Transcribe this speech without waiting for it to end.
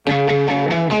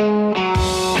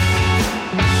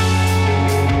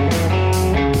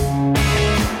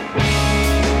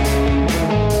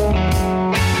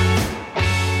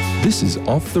This is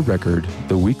Off the Record,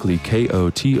 the weekly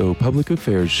KOTO public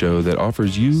affairs show that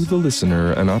offers you, the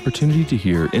listener, an opportunity to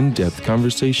hear in-depth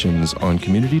conversations on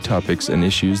community topics and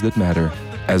issues that matter.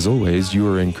 As always,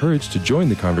 you are encouraged to join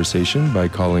the conversation by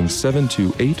calling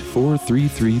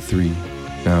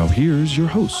 728-4333. Now here's your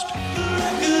host.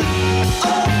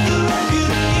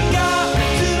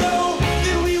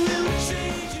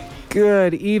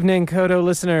 Good evening, KOTO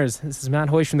listeners. This is Matt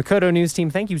Hoysh from the KOTO News Team.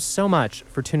 Thank you so much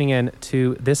for tuning in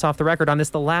to this Off the Record on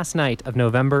the last night of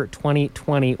November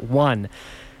 2021.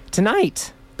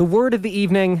 Tonight, the word of the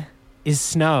evening is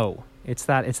snow. It's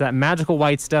that magical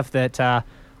white stuff that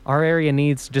our area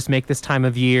needs to just make this time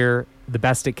of year the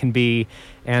best it can be.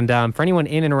 And for anyone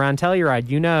in and around Telluride,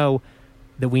 you know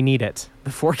that we need it.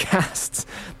 The forecasts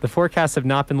have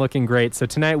not been looking great. So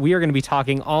tonight we are going to be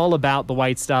talking all about the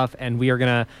white stuff, and we are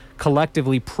going to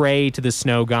collectively pray to the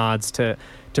snow gods to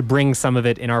bring some of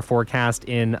it in our forecast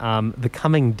in the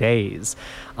coming days.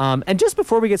 And just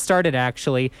before we get started,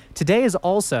 actually, today is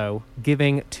also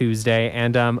Giving Tuesday,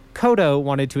 and KOTO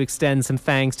wanted to extend some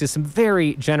thanks to some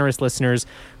very generous listeners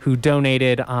who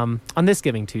donated on this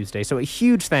Giving Tuesday. So a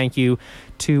huge thank you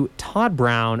to Todd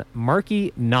Brown,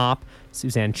 Marky Knopp,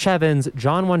 Suzanne Chevins,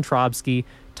 John Wontrobsky,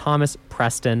 Thomas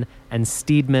Preston, and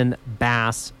Steedman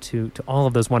Bass, to all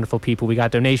of those wonderful people. We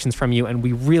got donations from you, and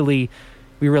we really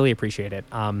appreciate it.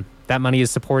 That money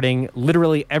is supporting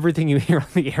literally everything you hear on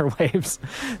the airwaves.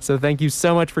 So thank you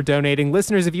so much for donating.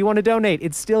 Listeners, if you want to donate,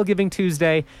 it's still Giving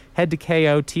Tuesday. Head to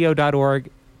koto.org.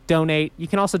 Donate. You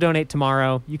can also donate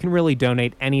tomorrow. You can really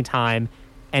donate anytime,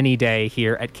 any day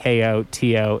here at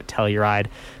KOTO Telluride.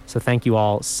 So thank you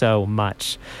all so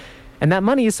much. And that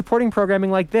money is supporting programming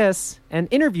like this and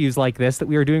interviews like this that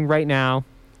we are doing right now.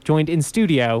 Joined in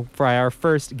studio for our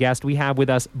first guest, we have with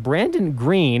us Brandon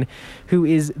Green, who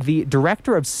is the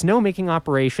Director of Snowmaking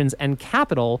Operations and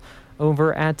Capital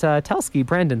over at Telski.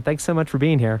 Brandon, thanks so much for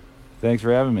being here. Thanks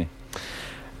for having me.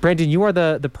 Brandon, you are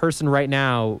the person right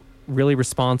now really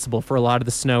responsible for a lot of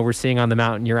the snow we're seeing on the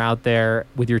mountain. You're out there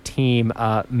with your team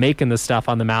making the stuff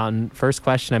on the mountain. First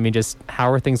question, just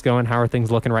how are things going? How are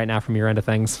things looking right now from your end of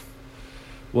things?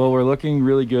 Well, we're looking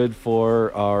really good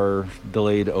for our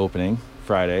delayed opening,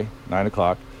 Friday, 9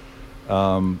 o'clock.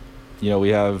 We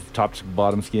have top to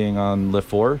bottom skiing on Lift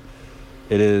 4.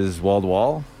 It is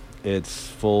wall-to-wall. It's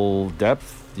full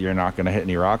depth. You're not going to hit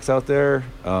any rocks out there.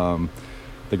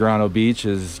 The Grano Beach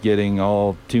is getting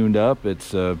all tuned up.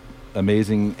 It's an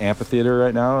amazing amphitheater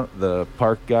right now. The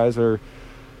park guys are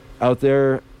out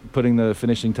there putting the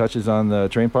finishing touches on the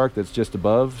train park that's just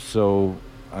above. So,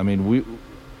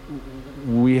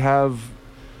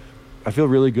 I feel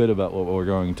really good about what we're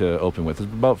going to open with.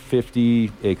 It's about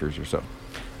 50 acres or so.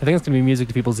 I think it's going to be music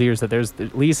to people's ears that there's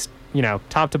at least,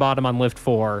 top to bottom on Lift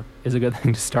 4 is a good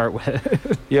thing to start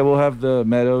with. Yeah, we'll have the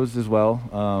meadows as well,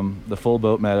 the full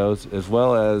boat meadows, as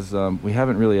well as we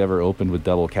haven't really ever opened with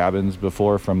double cabins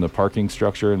before from the parking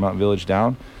structure in Mountain Village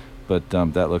down, but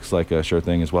that looks like a sure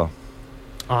thing as well.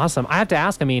 Awesome. I have to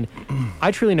ask,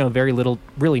 I truly know very little,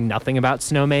 really nothing about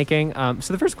snowmaking.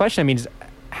 So the first question, is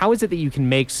how is it that you can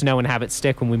make snow and have it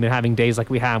stick when we've been having days like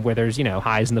we have where there's,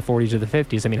 highs in the 40s or the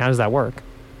 50s? How does that work?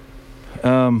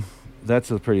 That's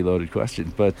a pretty loaded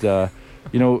question. But, there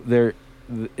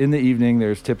in the evening,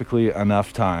 there's typically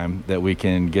enough time that we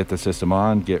can get the system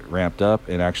on, get ramped up,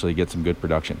 and actually get some good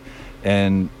production.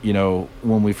 And,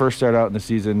 when we first start out in the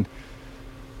season,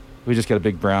 we just got a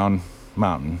big brown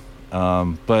mountain.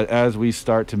 But as we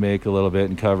start to make a little bit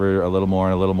and cover a little more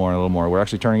and a little more and a little more, we're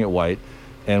actually turning it white,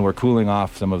 and we're cooling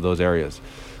off some of those areas.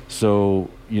 So,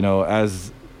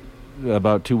 as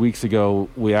about 2 weeks ago,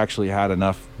 we actually had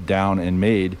enough down and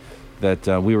made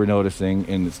that we were noticing,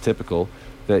 and it's typical,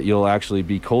 that you'll actually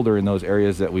be colder in those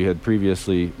areas that we had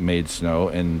previously made snow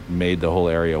and made the whole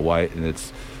area white, and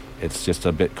it's just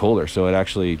a bit colder. So it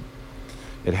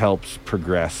helps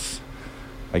progress,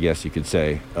 I guess you could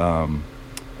say.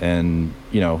 And,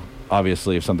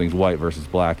 obviously if something's white versus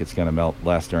black, it's going to melt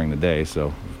less during the day.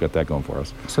 So we've got that going for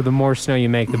us. So the more snow you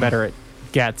make, the better it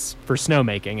gets for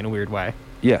snowmaking in a weird way.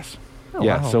 Yes. Oh,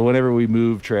 yeah. Wow. So whenever we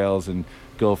move trails and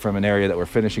go from an area that we're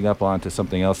finishing up on to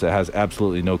something else that has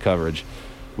absolutely no coverage,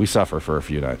 we suffer for a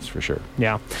few nights for sure.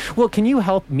 Yeah. Well, can you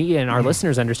help me and our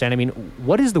listeners understand?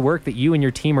 What is the work that you and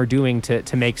your team are doing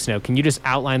to make snow? Can you just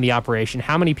outline the operation?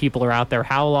 How many people are out there?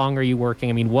 How long are you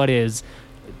working? What is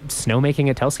snowmaking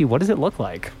at Telski? What does it look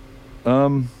like?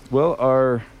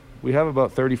 We have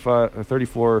about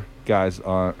 34 guys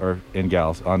and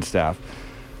gals on staff,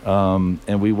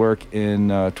 and we work in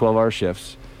 12-hour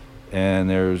shifts, and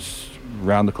there's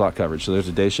round-the-clock coverage. So there's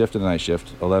a day shift and a night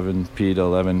shift, 11P to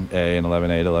 11A and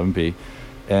 11A to 11P,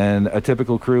 And a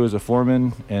typical crew is a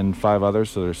foreman and 5 others,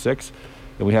 so there's 6.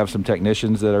 And we have some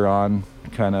technicians that are on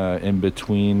kind of in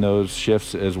between those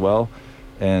shifts as well.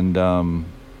 And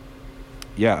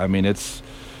yeah, I mean, it's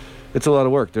a lot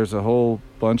of work. There's a whole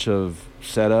bunch of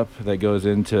setup that goes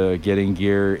into getting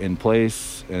gear in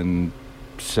place and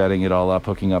setting it all up,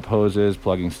 hooking up hoses,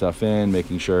 plugging stuff in,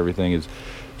 making sure everything is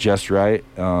just right.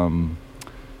 And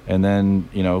then,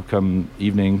 you know, come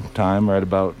evening time, right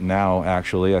about now,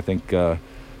 actually, I think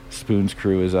Spoon's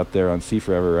crew is up there on Sea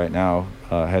Forever right now,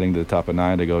 heading to the top of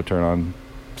 9 to go turn on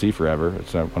Sea Forever.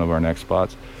 It's one of our next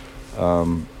spots.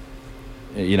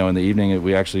 You know, in the evening,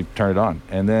 we actually turn it on.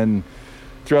 And then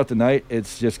throughout the night,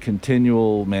 it's just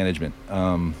continual management.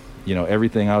 You know,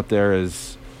 everything out there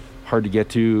is hard to get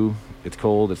to. It's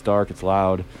cold, it's dark, it's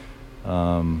loud,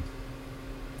 and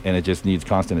it just needs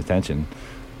constant attention.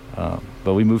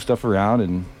 But we move stuff around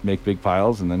and make big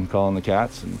piles and then call in the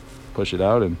cats and push it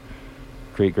out and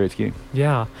create great skiing.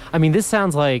 Yeah. I mean, this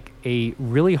sounds like a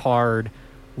really hard,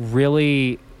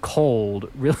 really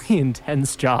cold, really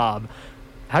intense job.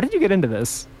 How did you get into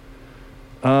this?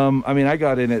 I mean, I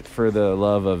got in it for the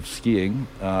love of skiing.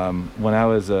 When I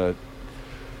was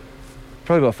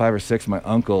probably about 5 or 6, my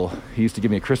uncle, he used to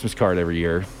give me a Christmas card every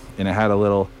year, and it had a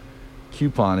little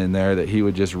coupon in there that he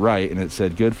would just write, and it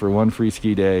said, good for 1 free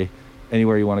ski day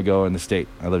anywhere you want to go in the state.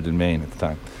 I lived in Maine at the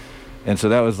time. And so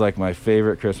that was like my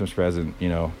favorite Christmas present, you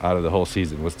know, out of the whole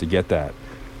season, was to get that.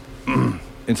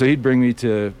 And so he'd bring me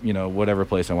to, you know, whatever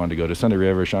place I wanted to go to, Sunday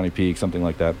River, Shawnee Peak, something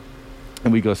like that.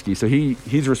 And we go ski. So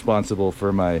he's responsible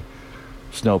for my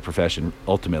snow profession,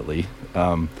 ultimately.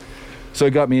 So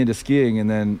it got me into skiing. And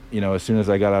then, you know, as soon as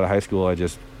I got out of high school, I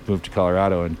just moved to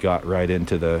Colorado and got right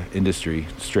into the industry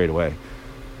straight away.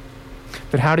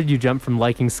 But how did you jump from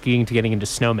liking skiing to getting into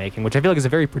snowmaking, which I feel like is a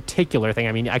very particular thing?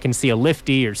 I mean, I can see a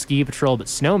lifty or ski patrol, but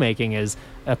snowmaking is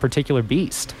a particular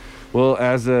beast. Well,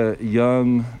 as a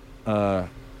young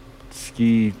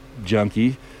ski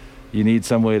junkie, you need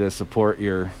some way to support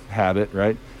your habit,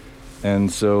 right?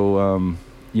 And so,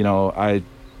 you know, I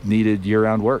needed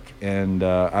year-round work. And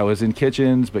I was in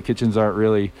kitchens, but kitchens aren't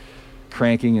really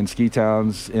cranking in ski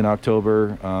towns in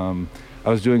October. I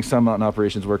was doing some mountain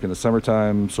operations work in the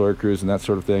summertime, Sawyer crews and that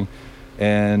sort of thing.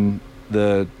 And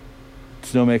the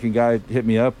snowmaking guy hit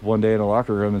me up one day in a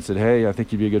locker room and said, hey, I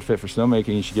think you'd be a good fit for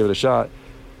snowmaking. You should give it a shot.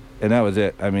 And that was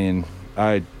it. I mean,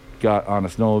 I got on a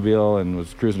snowmobile and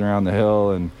was cruising around the hill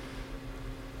and,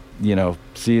 you know,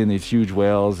 seeing these huge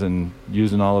whales and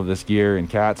using all of this gear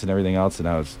and cats and everything else, and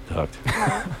I was hooked.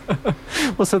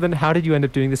 Well, so then how did you end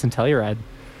up doing this in Telluride?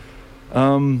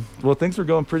 Well, things were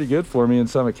going pretty good for me in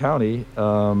Summit County.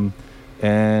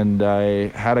 And I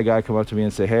had a guy come up to me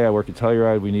and say, hey, I work at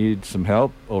Telluride. We need some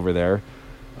help over there.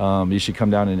 You should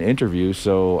come down and interview.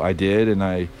 So I did, and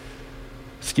I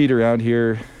skied around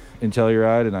here in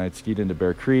Telluride, and I skied into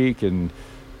Bear Creek, and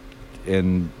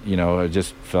you know, I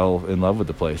just fell in love with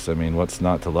the place. I mean, what's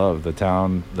not to love? The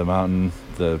town, the mountain,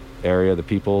 the area, the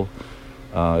people.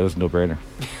 It was a no-brainer.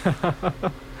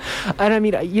 And I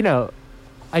mean, you know,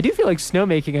 I do feel like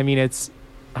snowmaking, I mean, I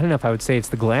don't know if I would say it's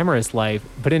the glamorous life,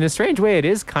 but in a strange way, it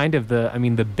is kind of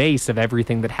the base of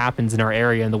everything that happens in our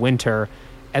area in the winter.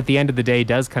 At the end of the day,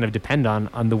 does kind of depend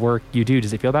on the work you do.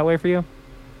 Does it feel that way for you?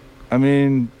 I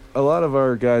mean, a lot of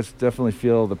our guys definitely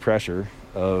feel the pressure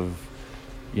of,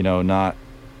 you know, not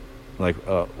like,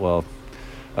 of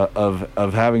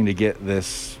having to get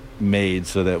this made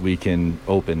so that we can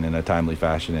open in a timely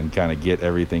fashion and kind of get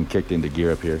everything kicked into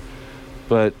gear up here.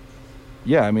 But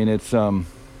yeah, I mean, it's a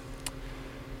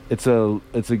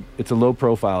low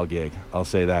profile gig. I'll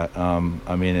say that.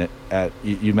 I mean,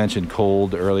 you mentioned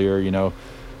cold earlier, you know,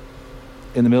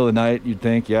 in the middle of the night, you'd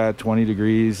think, 20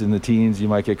 degrees in the teens, you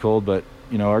might get cold, but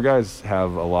you know, our guys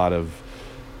have a lot of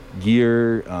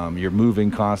gear. You're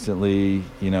moving constantly,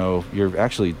 you know, you're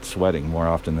actually sweating more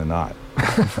often than not.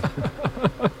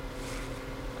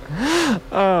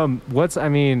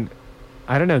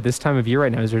 I don't know, this time of year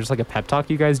right now, is there just like a pep talk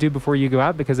you guys do before you go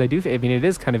out? Because I mean, it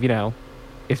is kind of, you know,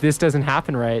 if this doesn't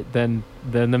happen right, then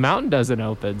the mountain doesn't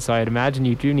open. So I'd imagine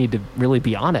you do need to really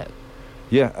be on it.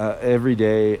 Yeah, every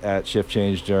day at shift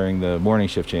change, during the morning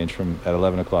shift change at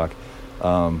 11 o'clock,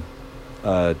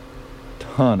 a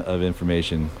ton of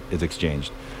information is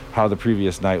exchanged. How the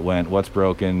previous night went, what's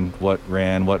broken, what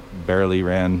ran, what barely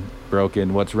ran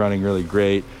broken, what's running really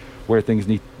great, where things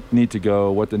need to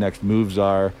go, what the next moves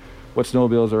are, what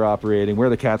snowmobiles are operating, where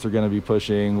the cats are going to be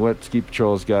pushing, what ski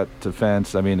patrols got to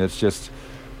fence. I mean, it's just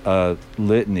a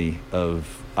litany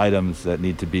of items that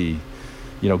need to be,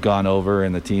 you know, gone over,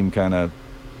 and the team kind of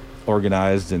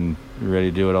organized and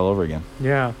ready to do it all over again.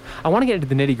 Yeah. I want to get into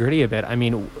the nitty gritty a bit. I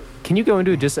mean, Can you go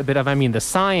into just a bit of, the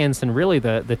science and really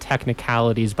the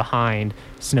technicalities behind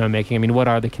snowmaking? I mean, what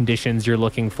are the conditions you're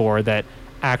looking for that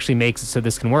actually makes it so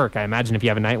this can work? I imagine if you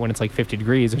have a night when it's like 50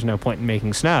 degrees, there's no point in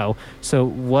making snow. So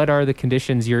what are the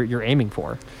conditions you're aiming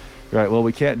for? Right. Well,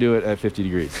 we can't do it at 50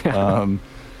 degrees.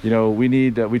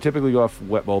 We typically go off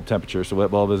wet bulb temperature. So wet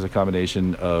bulb is a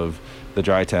combination of the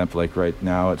dry temp. Like right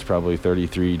now, it's probably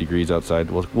 33 degrees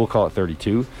outside. We'll call it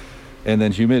 32. And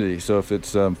then humidity. So if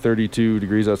it's 32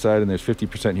 degrees outside and there's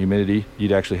 50% humidity,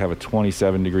 you'd actually have a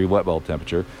 27 degree wet bulb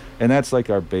temperature. And that's like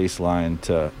our baseline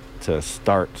to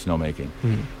start snowmaking.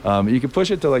 You can push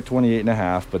it to like 28 and a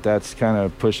half, but that's kind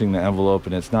of pushing the envelope,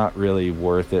 and it's not really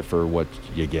worth it for what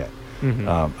you get.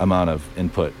 Amount of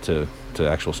input to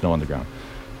actual snow on the ground.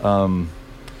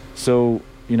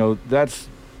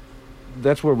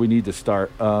 That's where we need to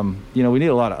start. We need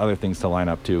a lot of other things to line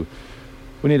up too.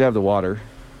 We need to have the water.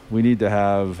 We need to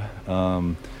have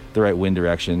the right wind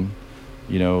direction.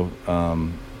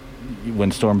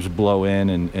 When storms blow in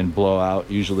and blow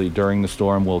out, usually during the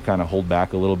storm we'll kind of hold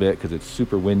back a little bit because it's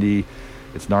super windy,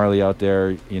 it's gnarly out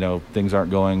there, things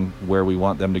aren't going where we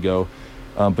want them to go.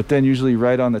 But then usually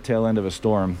right on the tail end of a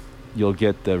storm, you'll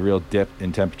get the real dip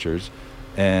in temperatures,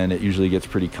 and it usually gets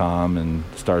pretty calm and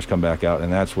the stars come back out,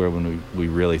 and that's where when we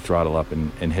really throttle up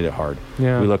and hit it hard. We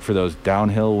look for those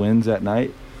downhill winds at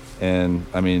night, and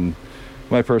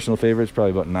my personal favorite is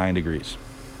probably about 9 degrees.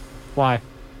 Why?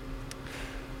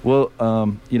 Well,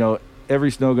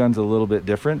 every snow gun's a little bit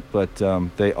different, but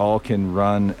they all can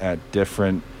run at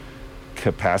different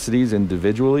capacities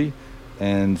individually.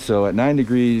 And so at 9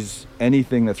 degrees,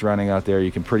 anything that's running out there,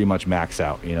 you can pretty much max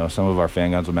out. Some of our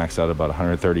fan guns will max out about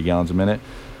 130 gallons a minute.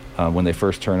 When they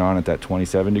first turn on at that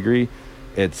 27 degree,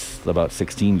 it's about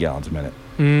 16 gallons a minute.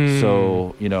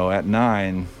 So, at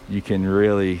 9, you can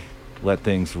really let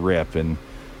things rip, and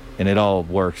it all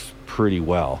works pretty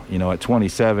well. At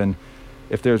 27,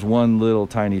 if there's one little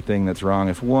tiny thing that's wrong,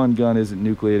 if one gun isn't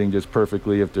nucleating just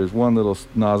perfectly, if there's one little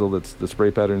nozzle that's the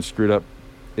spray pattern screwed up,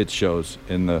 it shows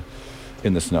in the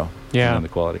snow. And the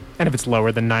quality. And if it's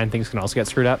lower than 9, things can also get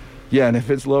screwed up. Yeah, and if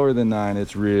it's lower than 9,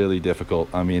 it's really difficult.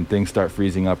 Things start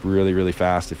freezing up really, really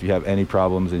fast. If you have any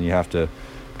problems and you have to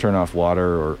turn off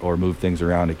water or move things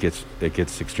around, it gets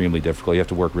extremely difficult. You have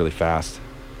to work really fast.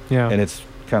 And it's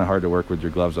kind of hard to work with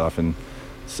your gloves off in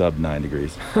sub 9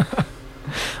 degrees.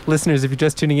 Listeners, if you're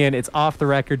just tuning in, it's Off the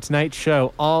Record. Tonight's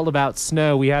show all about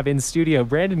snow. We have in studio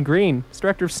Brandon Green,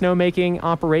 Director of Snowmaking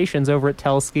Operations over at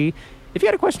Telski. If you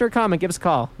had a question or comment, give us a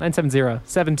call,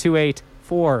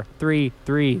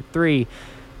 970-728-4333.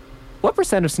 What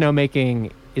percent of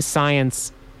snowmaking is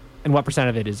science, and what percent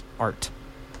of it is art?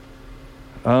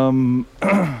 I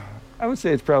would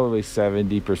say it's probably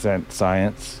 70%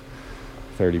 science,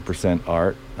 30%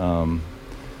 art.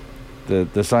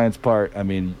 The science part,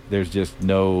 there's just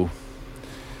no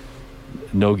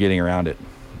getting around it.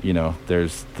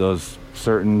 There's those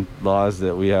certain laws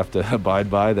that we have to abide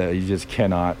by that you just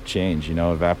cannot change,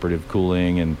 evaporative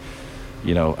cooling and,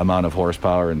 amount of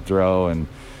horsepower and throw and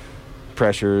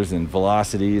pressures and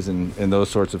velocities and those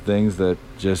sorts of things that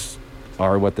just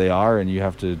are what they are, and you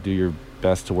have to do your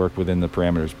best to work within the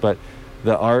parameters. But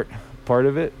the art part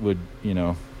of it would,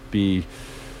 be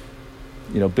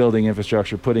building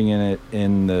infrastructure, putting it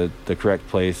in the correct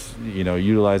place,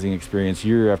 utilizing experience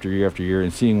year after year after year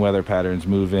and seeing weather patterns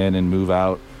move in and move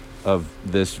out of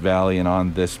this valley and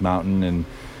on this mountain,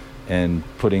 and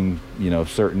putting,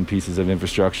 certain pieces of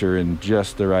infrastructure in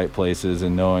just the right places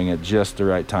and knowing at just the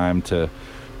right time to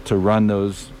run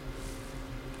those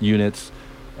units,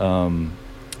 trying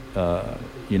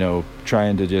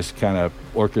to just kind of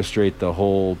orchestrate the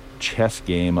whole chess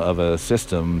game of a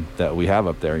system that we have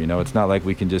up there. It's not like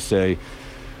we can just say,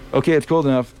 okay, it's cold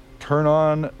enough, turn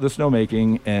on the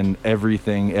snowmaking and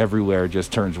everything everywhere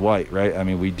just turns white, right?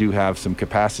 We do have some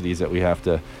capacities that we have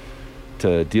to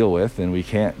deal with, and we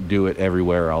can't do it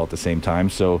everywhere all at the same time.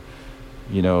 So,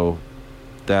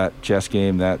 that chess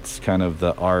game, that's kind of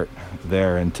the art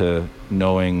there, into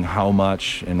knowing how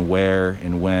much and where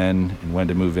and when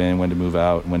to move in, when to move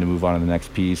out, and when to move on to the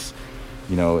next piece.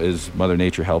 Is Mother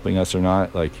Nature helping us or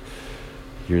not? Like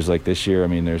years like this year,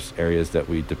 there's areas that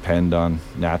we depend on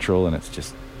natural, and it's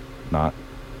just not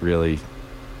really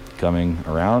coming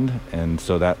around, and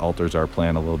so that alters our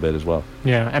plan a little bit as well.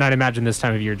 Yeah, and I'd imagine this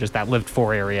time of year, just that lived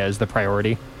for area is the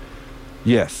priority.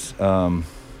 Yes.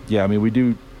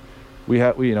 We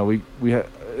have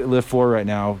live for right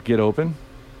now. Get open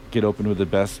with the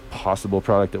best possible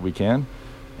product that we can,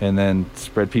 and then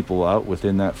spread people out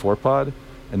within that 4 pod.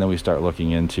 And then we start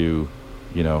looking into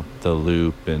the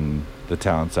loop and the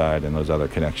town side and those other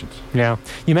connections. Yeah.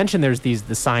 You mentioned there's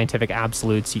the scientific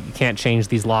absolutes. You can't change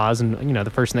these laws. And, the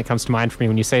first thing that comes to mind for me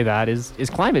when you say that is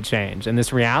climate change and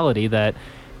this reality that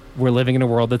we're living in a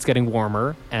world that's getting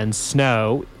warmer, and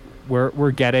snow,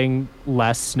 we're getting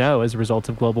less snow as a result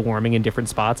of global warming in different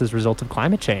spots as a result of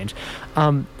climate change.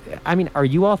 Are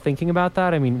you all thinking about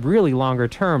that? Really longer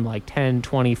term, like 10,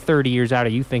 20, 30 years out, are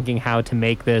you thinking how to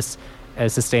make this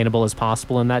as sustainable as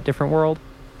possible in that different world?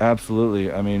 Absolutely.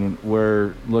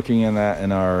 We're looking at that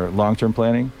in our long-term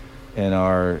planning and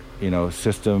our,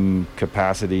 system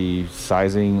capacity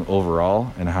sizing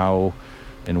overall, and how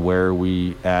and where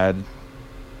we add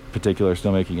particular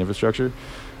snowmaking infrastructure.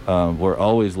 We're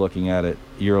always looking at it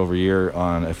year over year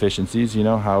on efficiencies.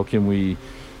 How can we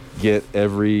get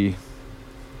every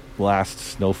last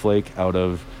snowflake out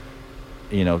of,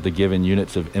 the given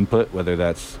units of input, whether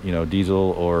that's,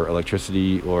 diesel or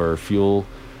electricity or fuel.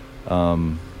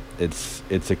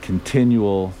 It's a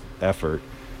continual effort,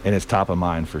 and it's top of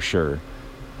mind for sure.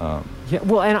 But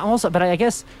I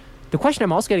guess the question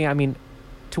I'm also getting at,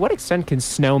 to what extent can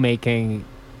snowmaking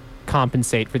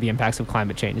compensate for the impacts of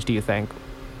climate change, do you think?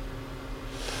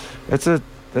 That's a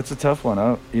tough one.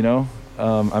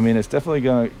 It's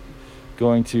definitely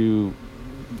going to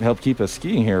help keep us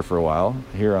skiing here for a while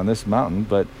here on this mountain,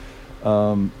 but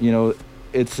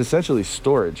it's essentially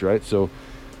storage, right? So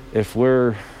if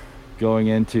we're going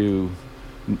into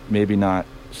maybe not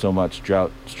so much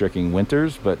drought-stricken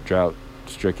winters, but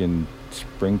drought-stricken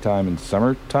springtime and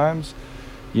summer times,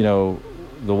 the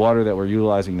water that we're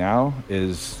utilizing now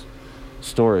is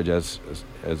storage as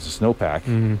a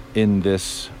snowpack in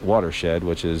this watershed,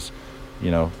 which is,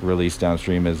 released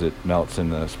downstream as it melts in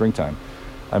the springtime.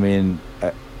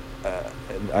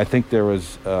 I think there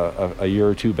was a year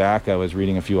or two back, I was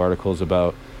reading a few articles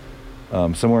about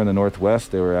somewhere in the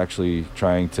Northwest, they were actually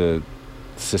trying to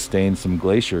sustain some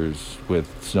glaciers with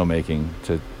snowmaking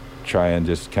to try and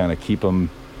just kind of keep them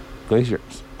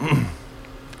glaciers.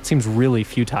 Seems really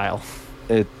futile.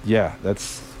 I'm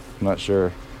not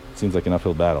sure. Seems like an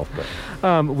uphill battle.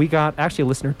 But we got actually a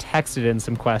listener texted in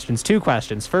some questions. 2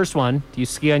 questions. First one, do you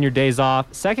ski on your days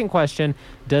off? Second question,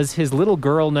 does his little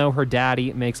girl know her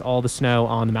daddy makes all the snow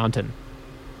on the mountain?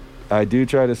 I do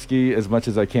try to ski as much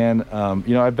as I can.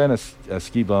 I've been a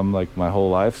ski bum like my whole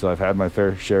life, so I've had my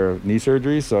fair share of knee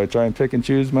surgeries, so I try and pick and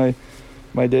choose my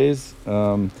days.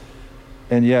 And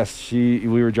yes, we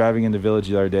were driving in the village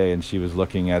the other day, and she was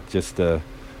looking at just the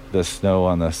snow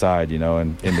on the side,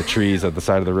 and in the trees at the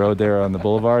side of the road there on the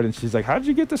boulevard, and she's like, "How did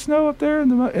you get the snow up there in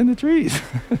the trees?"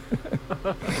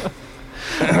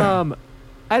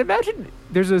 I'd imagine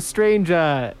there's a strange,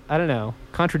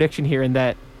 contradiction here in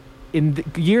that in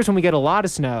the years when we get a lot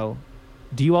of snow,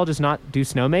 do you all just not do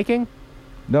snowmaking?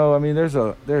 No, there's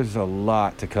a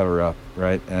lot to cover up,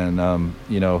 right? And a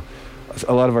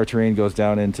lot of our terrain goes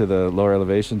down into the lower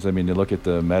elevations. You look at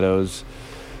the meadows,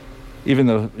 even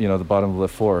the bottom of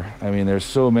Lift 4. There's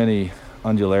so many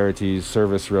undularities,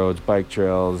 service roads, bike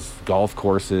trails, golf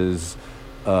courses,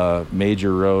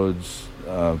 major roads,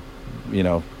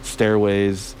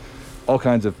 stairways, all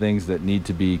kinds of things that need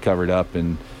to be covered up.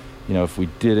 And if we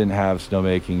didn't have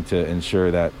snowmaking to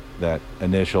ensure that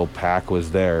initial pack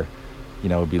was there,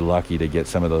 we'd be lucky to get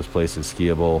some of those places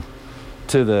skiable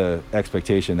to the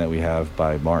expectation that we have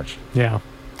by March. Yeah.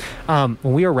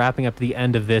 We are wrapping up the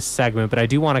end of this segment, but I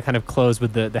do want to kind of close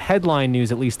with the headline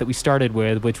news, at least that we started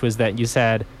with, which was that you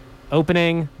said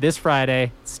opening this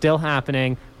Friday, still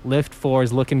happening. Lift 4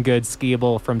 is looking good,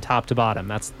 skiable from top to bottom.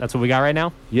 That's what we got right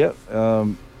now? Yep.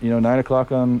 9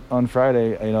 o'clock on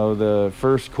Friday, the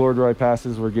first corduroy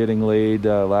passes were getting laid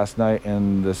last night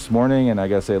and this morning, and I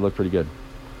gotta say it looked pretty good.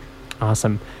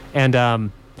 Awesome.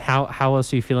 And how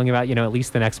else are you feeling about, at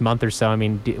least the next month or so?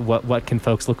 What can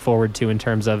folks look forward to in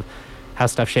terms of how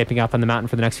stuff's shaping up on the mountain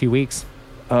for the next few weeks?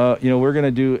 We're going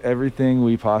to do everything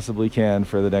we possibly can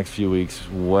for the next few weeks,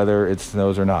 whether it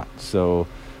snows or not. So,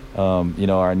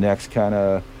 our next kind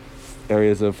of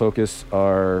areas of focus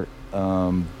are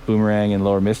Boomerang and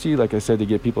Lower Misty, like I said, to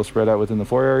get people spread out within the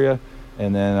 4 area.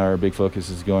 And then our big focus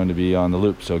is going to be on the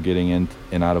loop, so getting in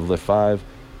and out of Lift 5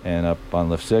 and up on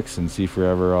Lift 6 and see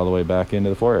Forever all the way back into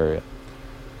the 4 area.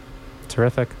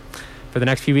 Terrific. For the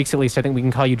next few weeks, at least, I think we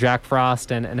can call you Jack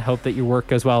Frost and hope that your work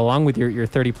goes well, along with your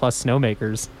 30-plus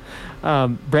snowmakers.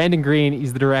 Brandon Green,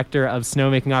 he's the Director of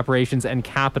Snowmaking Operations and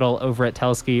Capital over at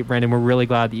Telski. Brandon, we're really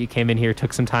glad that you came in here,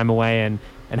 took some time away, and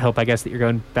hope, I guess, that you're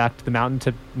going back to the mountain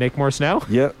to make more snow.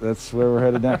 Yeah, that's where we're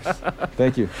headed next.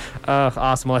 Thank you.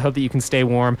 Awesome. Well, I hope that you can stay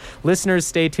warm. Listeners,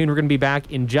 stay tuned. We're going to be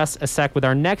back in just a sec with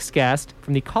our next guest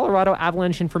from the Colorado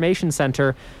Avalanche Information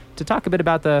Center to talk a bit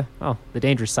about the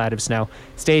dangerous side of snow.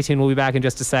 Stay tuned. We'll be back in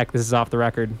just a sec. This is Off the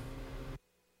Record.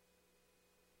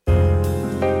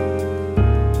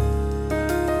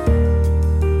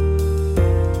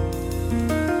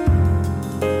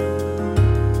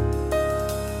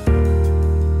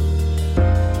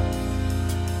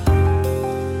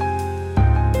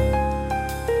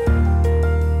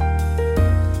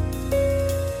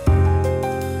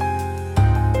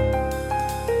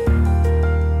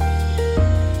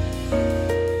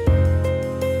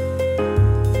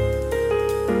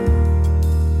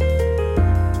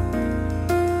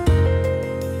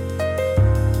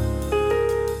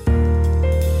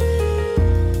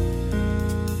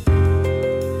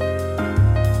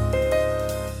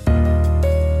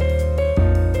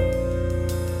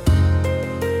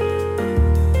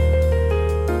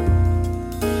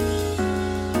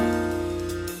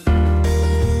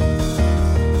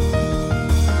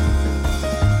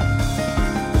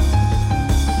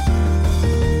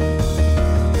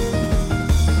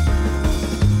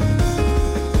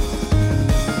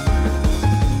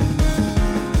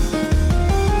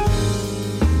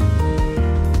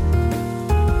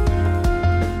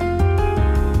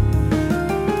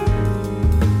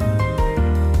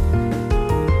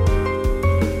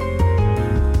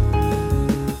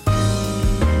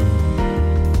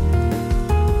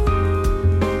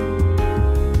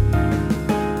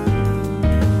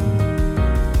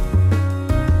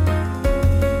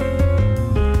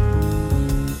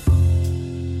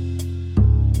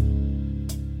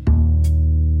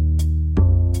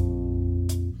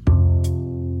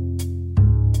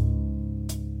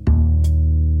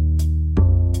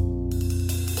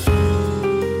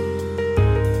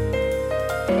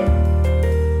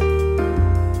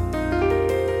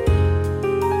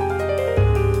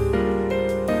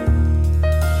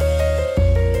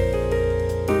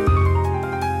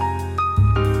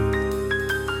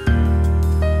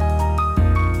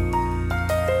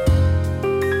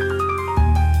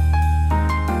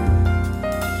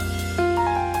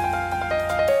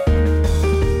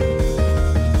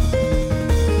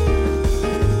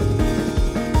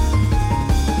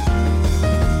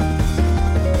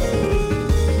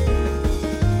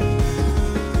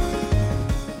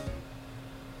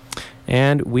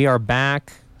 And we are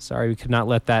back. Sorry, we could not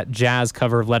let that jazz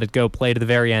cover of Let It Go play to the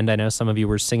very end. I know some of you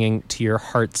were singing to your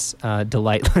heart's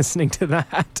delight listening to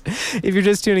that. If you're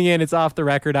just tuning in, it's Off the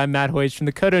Record. I'm Matt Hoyt from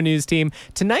the KOTO News Team.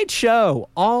 Tonight's show,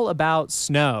 all about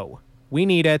snow. We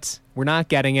need it. We're not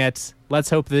getting it. Let's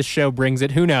hope this show brings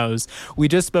it. Who knows? We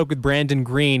just spoke with Brandon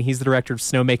Green. He's the director of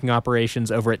snowmaking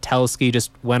operations over at Teleski. Just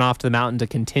went off to the mountain to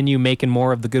continue making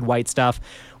more of the good white stuff.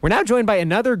 We're now joined by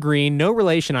another Green, no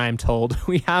relation, I am told.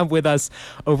 We have with us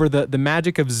over the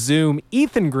magic of Zoom,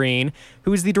 Ethan Green,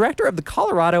 who is the director of the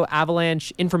Colorado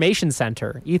Avalanche Information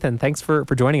Center. Ethan, thanks for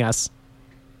joining us.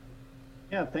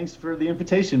 Yeah, thanks for the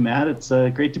invitation, Matt. It's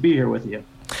great to be here with you.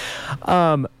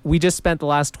 We just spent the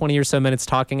last 20 or so minutes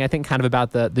talking, I think, kind of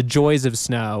about the joys of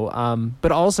snow,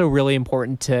 but also really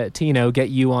important to get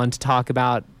you on to talk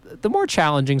about the more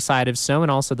challenging side of snow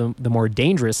and also the more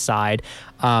dangerous side.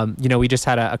 We just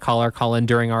had a caller call in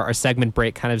during our segment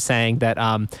break kind of saying that,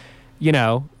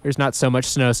 there's not so much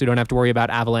snow, so you don't have to worry about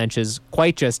avalanches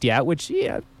quite just yet, which,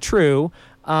 yeah, true.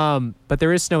 But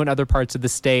there is snow in other parts of the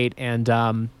state,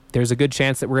 and there's a good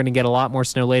chance that we're going to get a lot more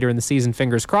snow later in the season,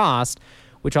 fingers crossed,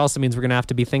 which also means we're going to have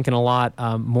to be thinking a lot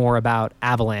more about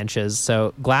avalanches.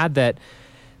 So glad that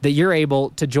you're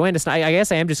able to join us. I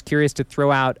guess I am just curious to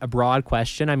throw out a broad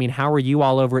question. I mean, how are you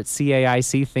all over at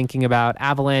CAIC thinking about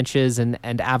avalanches and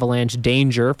avalanche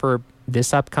danger for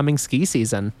this upcoming ski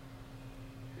season?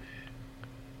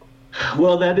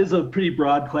 Well, that is a pretty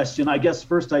broad question. I guess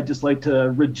first I'd just like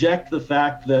to reject the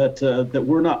fact that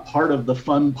we're not part of the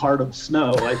fun part of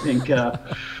snow. I think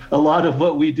a lot of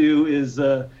what we do is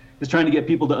trying to get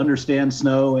people to understand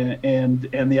snow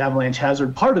and the avalanche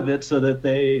hazard part of it so that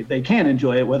they can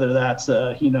enjoy it, whether that's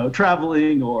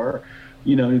traveling or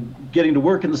getting to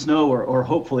work in the snow or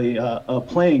hopefully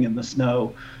playing in the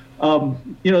snow.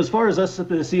 As far as us at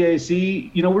the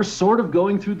CAC, we're sort of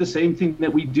going through the same thing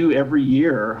that we do every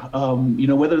year.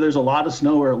 Whether there's a lot of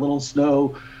snow or a little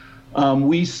snow,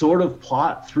 we sort of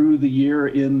plot through the year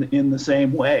in the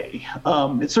same way.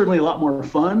 It's certainly a lot more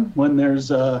fun when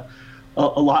there's a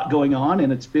lot going on,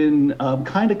 and it's been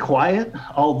kind of quiet,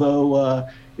 although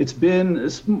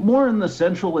it's more in the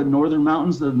central and northern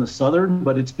mountains than the southern,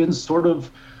 but it's been sort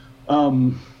of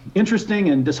interesting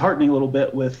and disheartening a little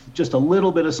bit with just a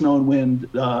little bit of snow and wind,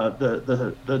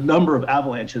 the number of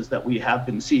avalanches that we have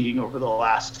been seeing over the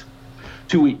last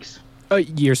 2 weeks.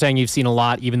 You're saying you've seen a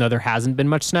lot even though there hasn't been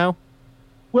much snow?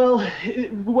 Well,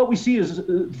 what we see is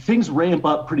things ramp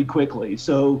up pretty quickly.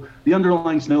 So the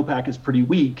underlying snowpack is pretty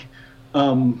weak.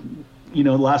 The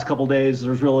last couple of days,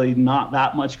 there's really not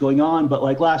that much going on. But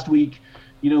like last week,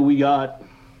 we got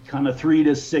kind of 3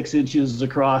 to 6 inches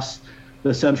across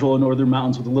the central and northern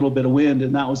mountains with a little bit of wind,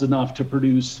 and that was enough to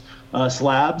produce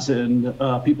slabs, and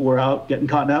people were out getting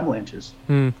caught in avalanches.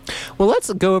 Well,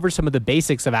 let's go over some of the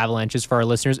basics of avalanches for our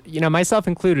listeners, myself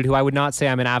included, who I would not say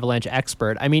I'm an avalanche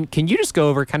expert. I mean, can you just go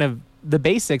over kind of the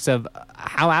basics of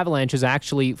how avalanches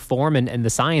actually form and the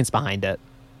science behind it?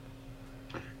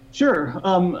 Sure.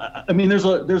 There's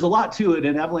a lot to it,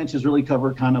 and avalanches really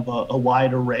cover kind of a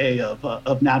wide array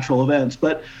of natural events.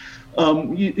 But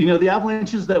the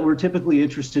avalanches that we're typically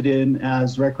interested in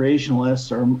as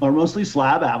recreationalists are mostly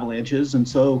slab avalanches, and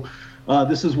so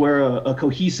this is where a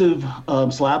cohesive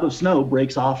slab of snow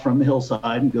breaks off from the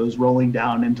hillside and goes rolling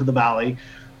down into the valley.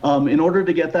 In order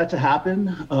to get that to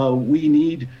happen, we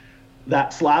need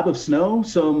that slab of snow,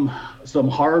 some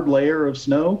hard layer of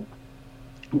snow,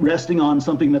 resting on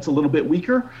something that's a little bit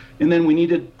weaker, and then we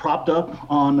need it propped up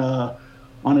on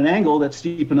an angle that's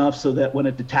steep enough so that when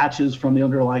it detaches from the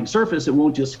underlying surface, it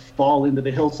won't just fall into the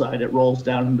hillside, it rolls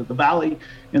down into the valley.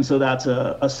 And so that's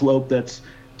a slope that's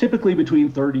typically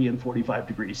between 30 and 45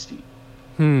 degrees steep.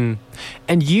 And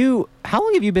how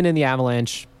long have you been in the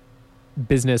avalanche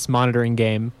business monitoring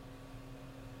game?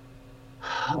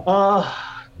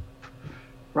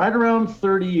 Right around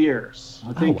 30 years.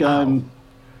 I think I'm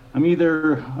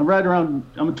right around,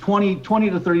 I'm 20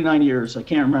 to 39 years. I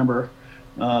can't remember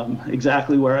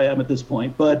exactly where I am at this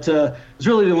point, but it's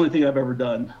really the only thing I've ever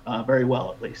done very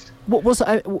well, at least.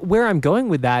 Where I'm going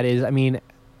with that is,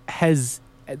 has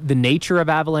the nature of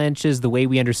avalanches, the way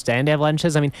we understand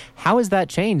avalanches, how has that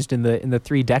changed in the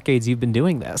 3 decades you've been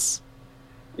doing this?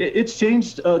 It's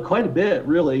changed quite a bit,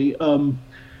 really.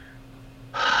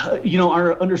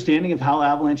 Our understanding of how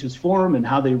avalanches form and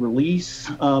how they release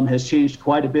has changed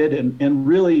quite a bit, and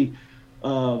really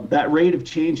that rate of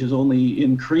change has only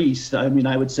increased. I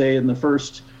would say in the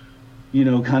first,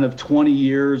 kind of 20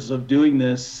 years of doing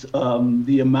this,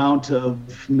 the amount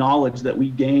of knowledge that we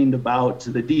gained about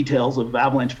the details of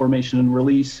avalanche formation and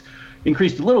release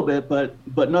increased a little bit, but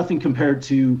nothing compared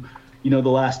to the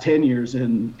last 10 years.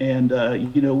 And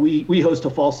we host a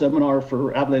fall seminar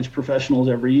for avalanche professionals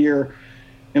every year.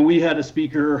 And we had a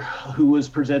speaker who was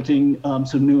presenting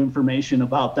some new information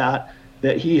about that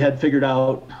he had figured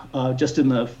out just in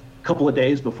the couple of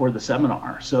days before the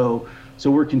seminar. So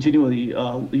we're continually,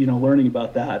 learning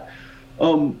about that.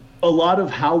 A lot of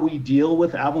how we deal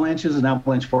with avalanches and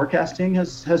avalanche forecasting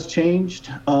has changed.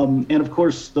 And of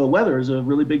course, the weather is a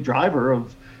really big driver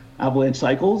of avalanche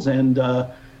cycles. And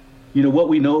what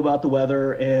we know about the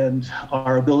weather and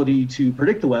our ability to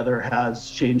predict the weather has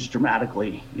changed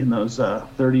dramatically in those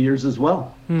 30 years as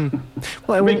well.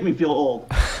 Well, it makes me feel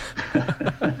old.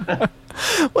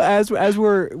 Well, as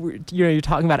we're you're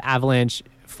talking about avalanche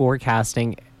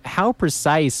forecasting, how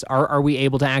precise are we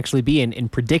able to actually be in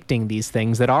predicting these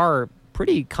things that are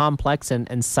pretty complex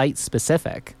and site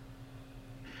specific?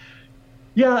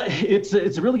 Yeah, it's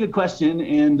a really good question,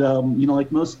 and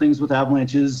like most things with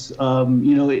avalanches,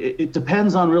 it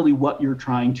depends on really what you're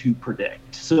trying to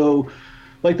predict. So,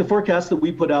 like the forecasts that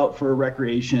we put out for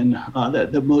recreation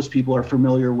that most people are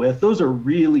familiar with, those are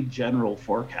really general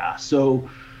forecasts. So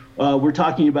we're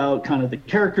talking about kind of the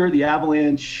character of the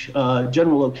avalanche,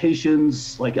 general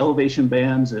locations like elevation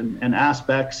bands and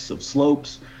aspects of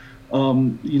slopes,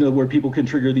 where people can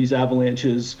trigger these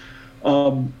avalanches,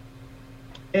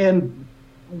 and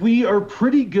we are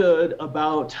pretty good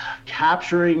about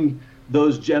capturing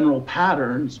those general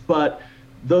patterns, but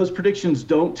those predictions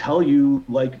don't tell you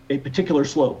like a particular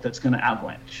slope that's going to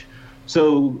avalanche.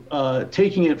 So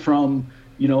taking it from,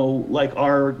 like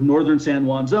our northern San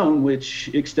Juan zone, which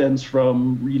extends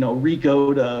from,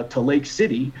 Rico to Lake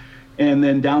City, and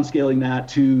then downscaling that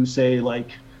to say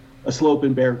like a slope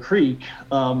in Bear Creek,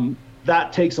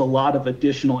 that takes a lot of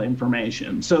additional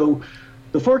information. So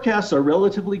the forecasts are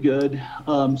relatively good,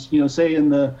 say in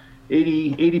the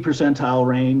 80 percentile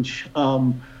range,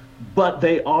 but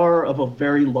they are of a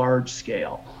very large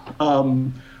scale.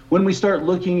 When we start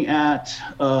looking at,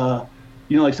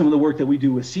 like some of the work that we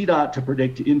do with CDOT to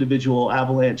predict individual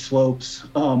avalanche slopes,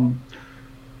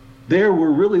 there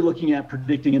we're really looking at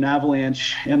predicting an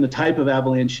avalanche and the type of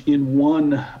avalanche in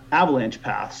one avalanche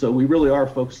path. So we really are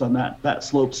focused on that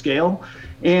slope scale.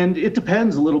 And it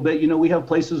depends a little bit. We have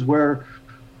places where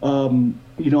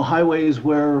highways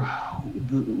where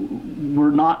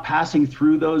we're not passing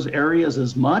through those areas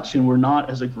as much and we're not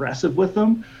as aggressive with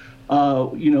them,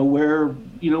 where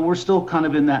we're still kind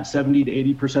of in that 70 to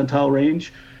 80 percentile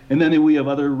range. And then we have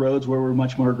other roads where we're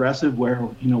much more aggressive, where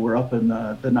we're up in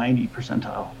the 90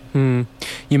 percentile.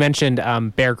 You mentioned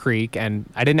Bear Creek, and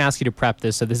I didn't ask you to prep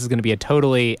this, so this is going to be a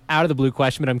totally out of the blue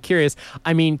question, but I'm curious.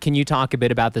 I mean, can you talk a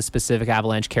bit about the specific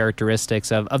avalanche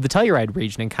characteristics of the Telluride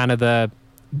region and kind of the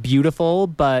beautiful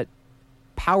but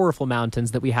powerful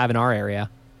mountains that we have in our area?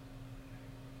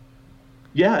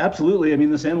 Yeah, absolutely. I mean,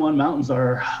 the San Juan Mountains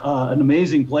are an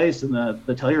amazing place, and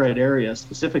the Telluride area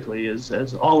specifically,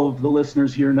 as all of the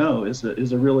listeners here know, is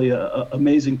a really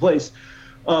amazing place.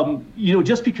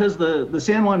 Just because the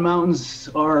San Juan Mountains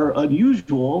are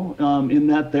unusual in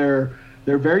that they're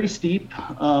very steep,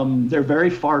 they're very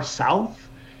far south,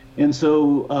 and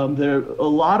so a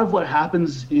lot of what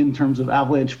happens in terms of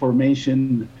avalanche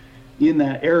formation in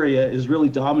that area is really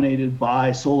dominated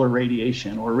by solar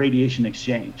radiation or radiation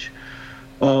exchange.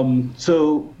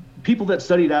 So people that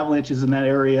studied avalanches in that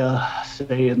area,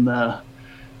 say in the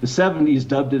 70s,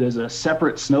 dubbed it as a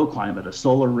separate snow climate, a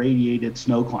solar radiated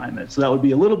snow climate. So that would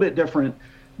be a little bit different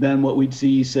than what we'd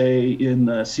see, say, in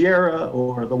the Sierra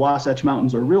or the Wasatch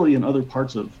Mountains, or really in other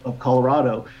parts of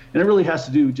Colorado. And it really has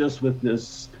to do just with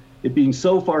it being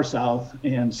so far south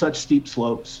and such steep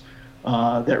slopes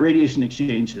that radiation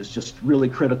exchange is just really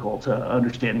critical to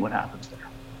understanding what happens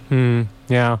there.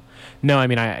 Yeah. No, I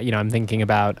mean, I'm thinking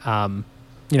about,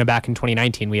 back in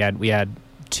 2019, we had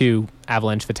 2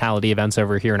 avalanche fatality events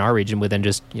over here in our region within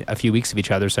just a few weeks of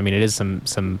each other. So, I mean, it is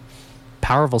some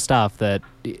powerful stuff that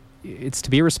it's to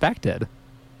be respected.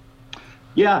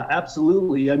 Yeah,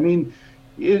 absolutely. I mean,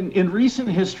 in recent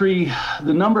history,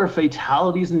 the number of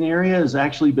fatalities in the area has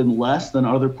actually been less than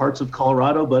other parts of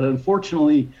Colorado, but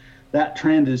unfortunately, that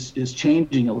trend is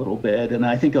changing a little bit. And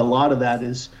I think a lot of that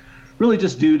is really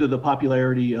just due to the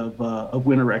popularity of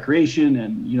winter recreation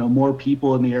and, more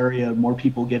people in the area, more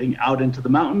people getting out into the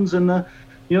mountains, and the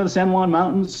San Juan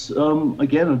Mountains,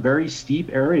 again, a very steep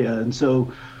area. And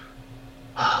so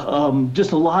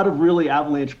just a lot of really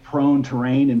avalanche prone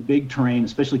terrain and big terrain,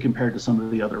 especially compared to some of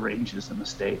the other ranges in the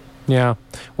state. Yeah.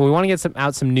 Well, we want to get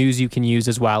some news you can use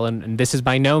as well. And this is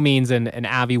by no means an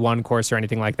Avi 1 course or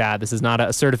anything like that. This is not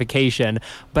a certification.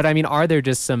 But I mean, are there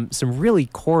just some really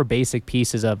core basic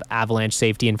pieces of avalanche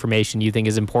safety information you think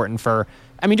is important for,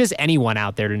 just anyone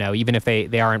out there to know, even if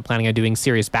they aren't planning on doing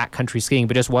serious backcountry skiing,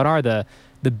 but just what are the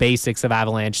basics of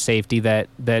avalanche safety that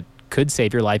could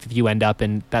save your life if you end up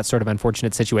in that sort of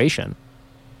unfortunate situation?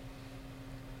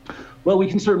 Well, we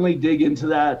can certainly dig into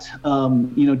that,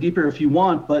 deeper if you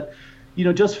want, but,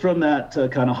 just from that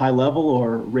kind of high level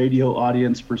or radio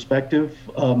audience perspective,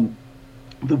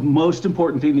 the most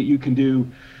important thing that you can do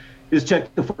is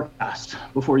check the forecast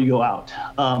before you go out.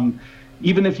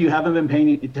 Even if you haven't been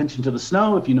paying attention to the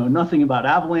snow, if you know nothing about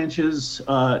avalanches,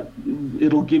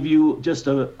 it'll give you just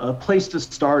a place to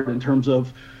start in terms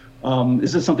of,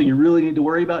 is this something you really need to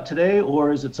worry about today,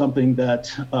 or is it something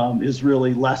that is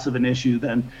really less of an issue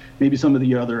than maybe some of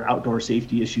the other outdoor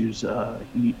safety issues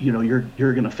you're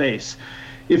going to face?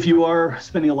 If you are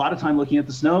spending a lot of time looking at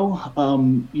the snow,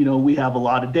 we have a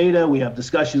lot of data, we have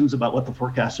discussions about what the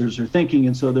forecasters are thinking,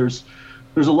 and so there's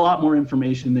a lot more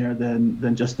information there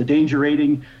than just the danger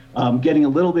rating. Getting a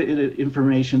little bit of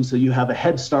information so you have a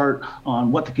head start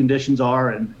on what the conditions are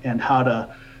and how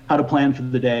to plan for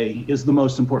the day is the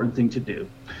most important thing to do.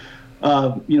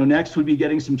 Next would be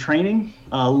getting some training.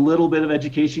 A little bit of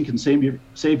education can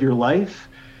save your life.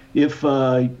 If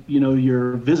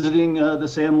you're visiting the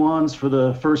San Juans for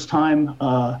the first time,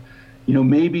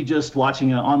 maybe just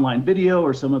watching an online video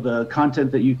or some of the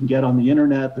content that you can get on the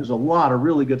internet. There's a lot of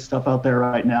really good stuff out there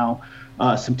right now.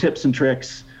 Some tips and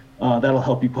tricks that'll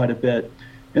help you quite a bit.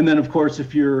 And then, of course,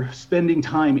 if you're spending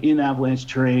time in avalanche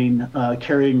terrain,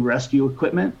 carrying rescue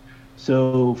equipment.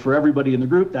 So for everybody in the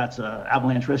group, that's an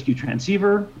avalanche rescue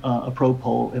transceiver, a probe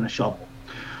pole, and a shovel.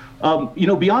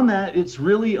 Beyond that, it's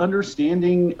really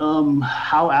understanding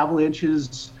how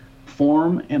avalanches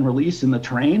form and release in the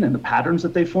terrain and the patterns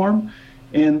that they form.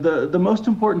 And the most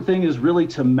important thing is really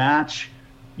to match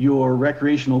your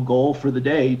recreational goal for the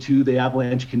day to the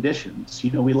avalanche conditions.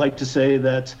 We like to say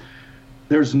that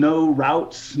there's no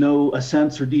routes, no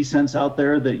ascents or descents out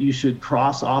there that you should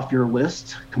cross off your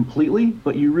list completely,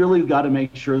 but you really got to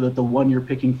make sure that the one you're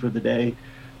picking for the day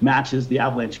matches the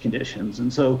avalanche conditions.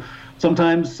 And so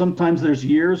sometimes there's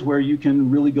years where you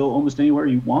can really go almost anywhere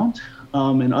you want,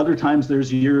 and other times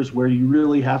there's years where you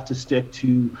really have to stick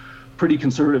to pretty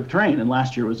conservative terrain, and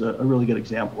last year was a really good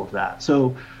example of that.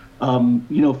 So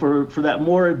For that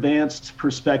more advanced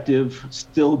perspective,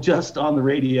 still just on the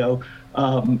radio,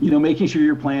 making sure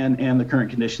your plan and the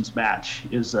current conditions match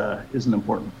is an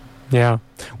important. Yeah,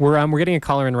 we're getting a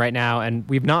caller in right now, and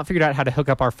we've not figured out how to hook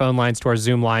up our phone lines to our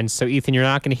Zoom lines. So Ethan, you're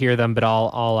not going to hear them, but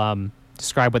I'll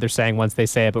describe what they're saying once they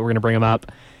say it. But we're going to bring them up.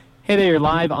 Hey there, you're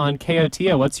live on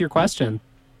KOTO. What's your question?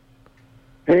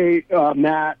 Hey,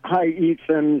 Matt. Hi,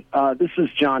 Ethan. This is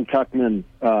John Tuckman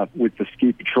with the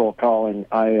Ski Patrol calling.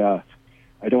 I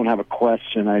don't have a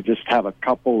question. I just have a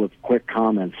couple of quick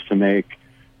comments to make.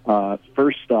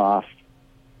 First off,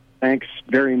 thanks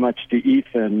very much to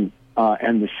Ethan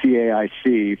and the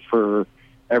CAIC for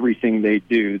everything they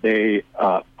do. They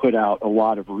put out a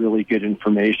lot of really good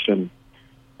information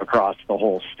across the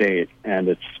whole state, and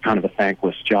it's kind of a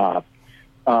thankless job.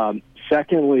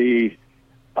 Secondly,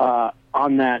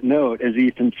 on that note, as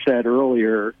Ethan said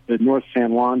earlier, the North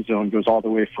San Juan zone goes all the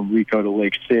way from Rico to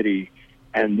Lake City,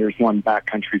 and there's one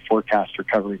backcountry forecaster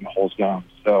covering the whole zone.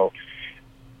 So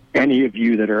any of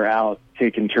you that are out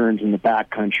taking turns in the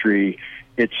backcountry,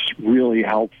 it's really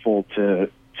helpful to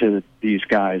these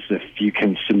guys if you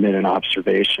can submit an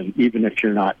observation, even if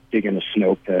you're not digging a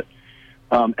snow pit.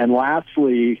 And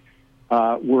lastly,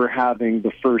 we're having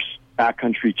the first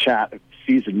backcountry chat of the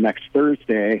season next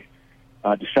Thursday,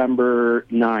 December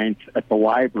 9th at the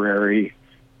library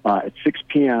at 6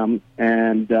 p.m.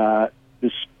 And the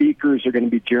speakers are going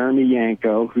to be Jeremy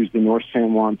Yanko, who's the North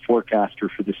San Juan forecaster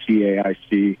for the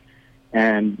CAIC,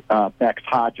 and Bex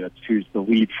Hodgetts, who's the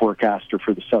lead forecaster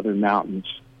for the Southern Mountains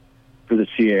for the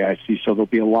CAIC. So there'll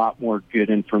be a lot more good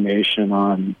information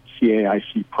on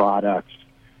CAIC products,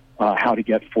 how to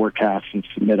get forecasts and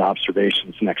submit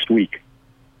observations next week.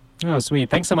 Oh, sweet.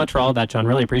 Thanks so much for all of that, John.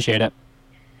 Really appreciate it.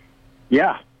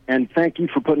 Yeah, and thank you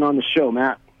for putting on the show,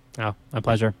 Matt. Oh, my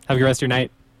pleasure. Have a good rest of your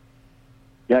night.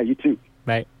 Yeah, you too.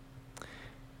 Bye.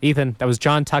 Ethan, that was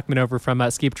John Tuckman over from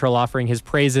Ski Patrol offering his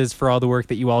praises for all the work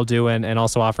that you all do and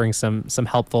also offering some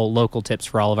helpful local tips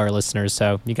for all of our listeners.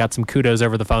 So you got some kudos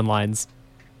over the phone lines.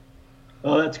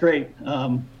 Oh, that's great.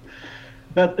 John's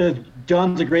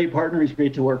a great partner. He's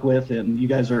great to work with, and you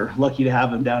guys are lucky to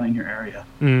have him down in your area.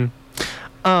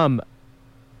 How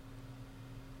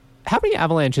many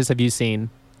avalanches have you seen?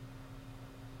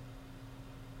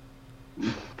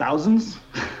 Thousands.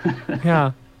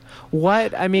 Yeah.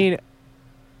 What? I mean,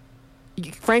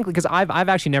 frankly, because I've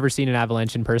actually never seen an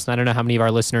avalanche in person. I don't know how many of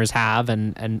our listeners have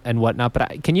and whatnot,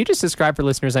 but can you just describe for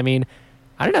listeners, I mean,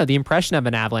 I don't know, the impression of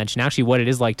an avalanche and actually what it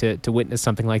is like to witness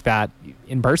something like that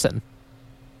in person?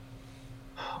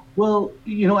 Well,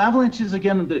 avalanches,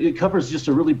 again, it covers just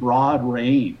a really broad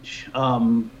range.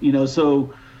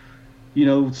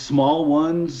 Small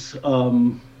ones,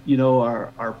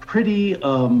 are pretty,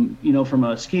 from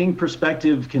a skiing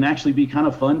perspective, can actually be kind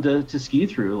of fun to ski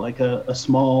through, like a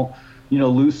small,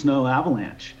 loose snow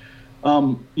avalanche.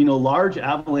 Large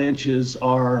avalanches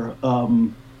are,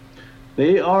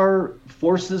 they are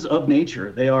forces of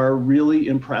nature. They are really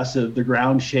impressive. The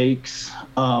ground shakes,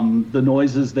 the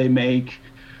noises they make,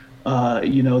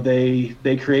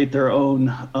 they create their own,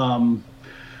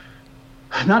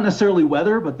 not necessarily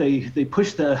weather, but they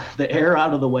push the air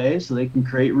out of the way so they can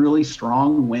create really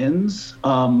strong winds.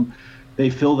 They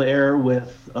fill the air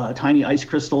with tiny ice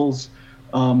crystals.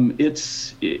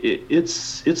 It's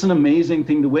an amazing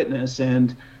thing to witness,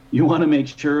 and you want to make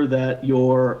sure that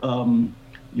you're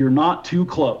not too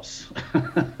close.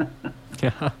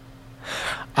 Yeah.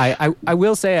 I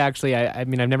will say, actually, I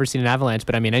mean, I've never seen an avalanche,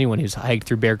 but I mean, anyone who's hiked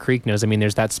through Bear Creek knows, I mean,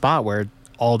 there's that spot where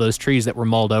all those trees that were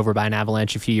mauled over by an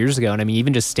avalanche a few years ago. And I mean,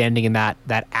 even just standing in that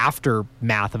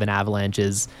aftermath of an avalanche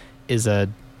is a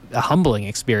humbling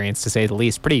experience, to say the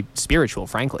least. Pretty spiritual,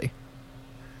 frankly.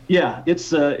 Yeah,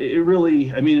 it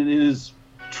really, I mean, it is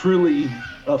truly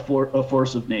a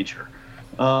force of nature.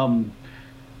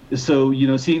 So,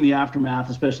 seeing the aftermath,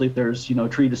 especially if there's,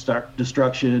 tree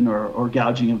destruction or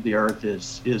gouging of the earth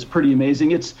is pretty amazing.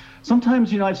 It's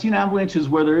sometimes, I've seen avalanches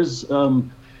where there's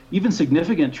even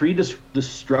significant tree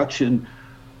destruction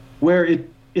where it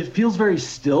feels very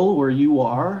still where you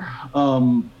are,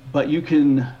 but you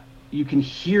can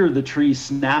hear the trees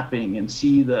snapping and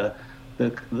see the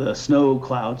snow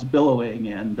clouds billowing,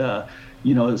 and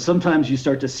sometimes you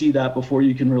start to see that before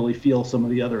you can really feel some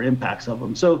of the other impacts of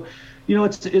them. So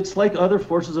it's like other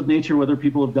forces of nature, whether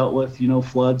people have dealt with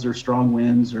floods or strong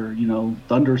winds or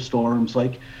thunderstorms.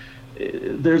 Like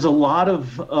there's a lot of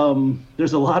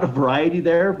variety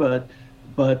there, but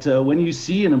when you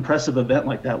see an impressive event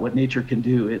like that, what nature can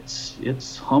do,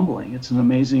 it's humbling. It's an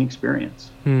amazing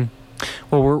experience.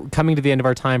 Well, we're coming to the end of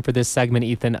our time for this segment,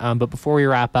 Ethan. But before we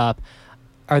wrap up,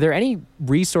 Are there any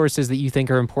resources that you think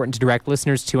are important to direct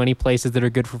listeners to, any places that are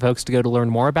good for folks to go to learn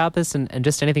more about this, and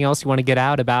just anything else you want to get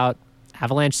out about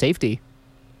avalanche safety?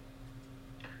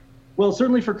 Well,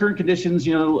 certainly for current conditions,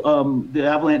 the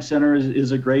Avalanche Center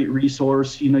is a great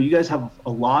resource. You guys have a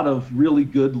lot of really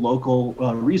good local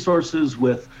resources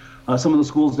with some of the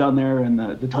schools down there and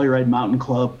the Telluride Mountain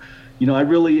Club. I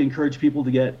really encourage people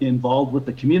to get involved with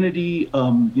the community.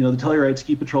 The Telluride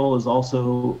Ski Patrol is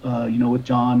also, with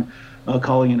John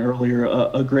calling in earlier,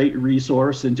 a great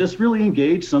resource, and just really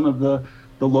engage some of the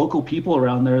local people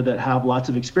around there that have lots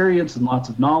of experience and lots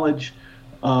of knowledge.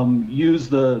 Use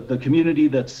the community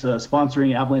that's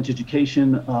sponsoring avalanche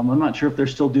education. I'm not sure if they're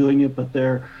still doing it, but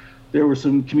there were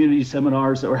some community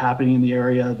seminars that were happening in the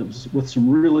area that was with some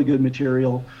really good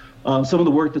material. Some of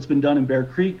the work that's been done in Bear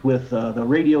Creek with the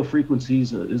radio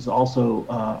frequencies is also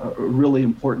a really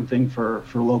important thing for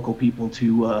local people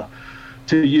to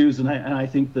use, and I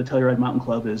think the Telluride Mountain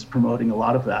Club is promoting a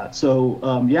lot of that. So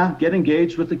get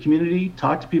engaged with the community,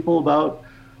 talk to people about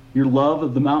your love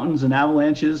of the mountains and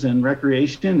avalanches and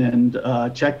recreation, and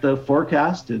check the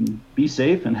forecast, and be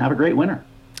safe and have a great winter.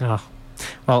 Oh.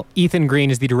 Well, Ethan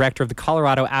Green is the director of the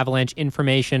Colorado Avalanche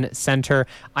Information Center.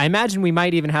 I imagine we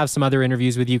might even have some other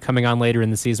interviews with you coming on later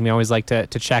in the season. We always like to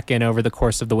check in over the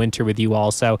course of the winter with you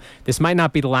all. So this might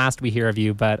not be the last we hear of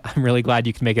you, but I'm really glad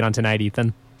you can make it on tonight,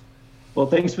 Ethan. Well,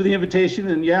 thanks for the invitation,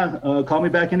 and call me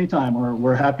back anytime.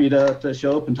 We're happy to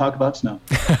show up and talk about snow.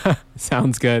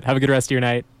 Sounds good. Have a good rest of your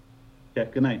night. Yeah,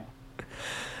 good night.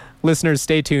 Listeners,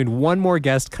 stay tuned. One more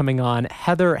guest coming on,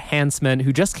 Heather Hansman,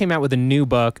 who just came out with a new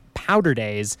book, Powder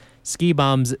Days, Ski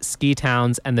Bums, Ski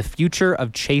Towns, and the Future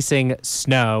of Chasing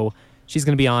Snow. She's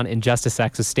going to be on in just a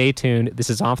sec, so stay tuned. This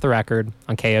is Off the Record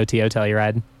on KOTO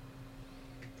Telluride.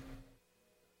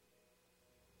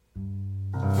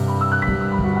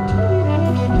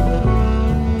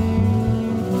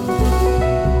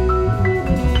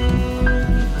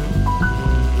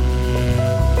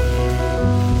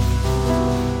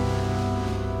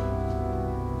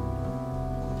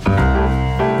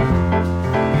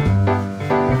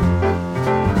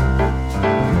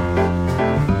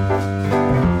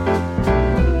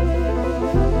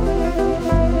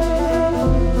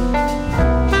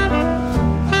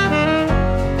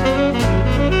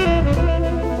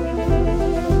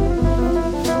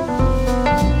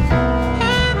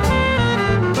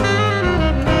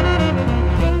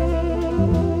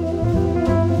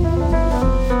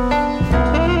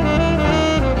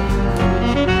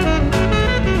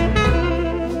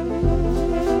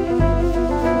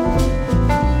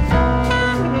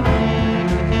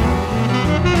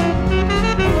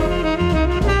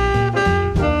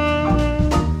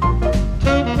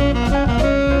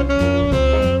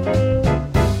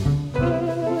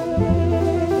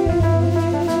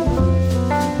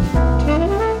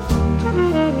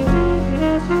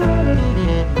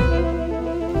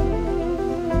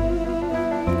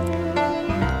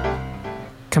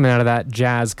 Coming out of that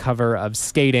jazz cover of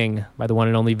Skating by the one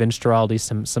and only Vince Giraldi,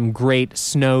 some great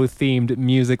snow-themed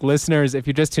music. Listeners, if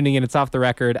you're just tuning in, it's Off the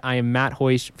Record. I am Matt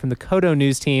Hoish from the KOTO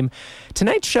News Team.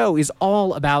 Tonight's show is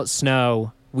all about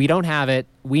snow. We don't have it.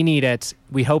 We need it.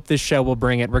 We hope this show will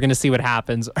bring it. We're going to see what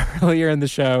happens. Earlier in the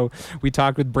show, we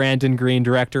talked with Brandon Green,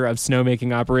 Director of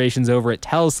Snowmaking Operations over at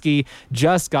Telski.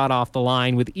 Just got off the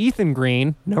line with Ethan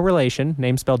Green, no relation,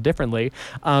 name spelled differently,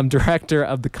 Director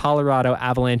of the Colorado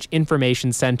Avalanche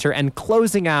Information Center. And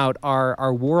closing out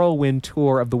our whirlwind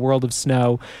tour of the world of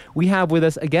snow, we have with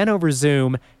us again over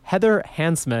Zoom, Heather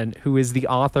Hansman, who is the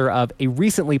author of a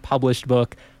recently published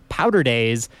book, Powder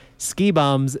Days, Ski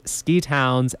Bums, Ski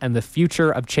Towns, and the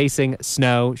Future of Chasing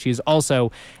Snow. She's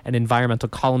also an environmental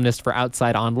columnist for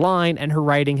Outside Online, and her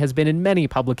writing has been in many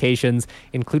publications,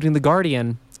 including The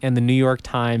Guardian and The New York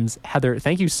Times. Heather,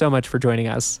 thank you so much for joining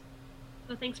us.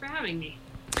 Well, thanks for having me.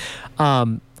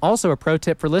 Also, a pro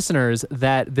tip for listeners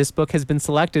that this book has been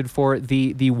selected for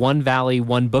the One Valley,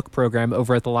 One Book program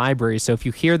over at the library. So if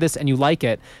you hear this and you like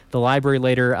it, the library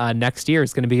later next year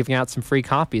is going to be giving out some free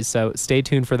copies. So stay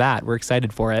tuned for that. We're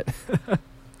excited for it.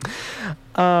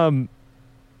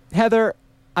 Heather,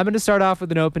 I'm going to start off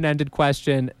with an open-ended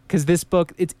question because this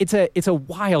book, it's a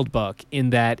wild book in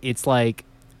that it's like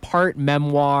part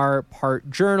memoir, part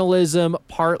journalism,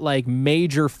 part like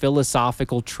major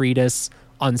philosophical treatise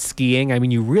on skiing. I mean,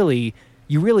 you really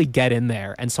get in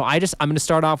there. And so I'm going to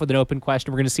start off with an open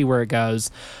question. We're going to see where it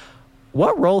goes.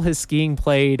 What role has skiing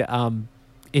played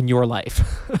in your life?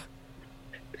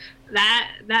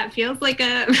 That feels like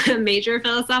a major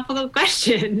philosophical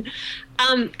question.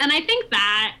 And I think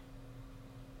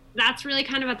that's really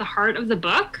kind of at the heart of the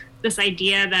book, this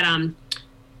idea that, and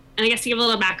I guess to give a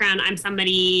little background, I'm from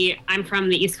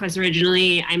the East Coast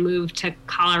originally. I moved to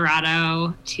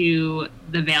Colorado to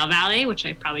the Vail Valley, which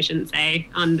I probably shouldn't say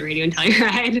on the radio and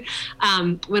Telluride,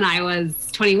 when I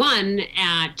was 21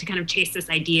 to kind of chase this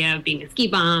idea of being a ski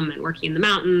bum and working in the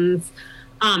mountains.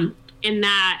 And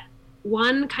that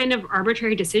one kind of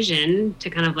arbitrary decision to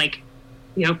kind of like,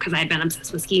 because I had been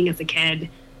obsessed with skiing as a kid,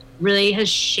 really has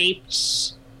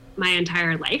shaped my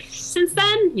entire life since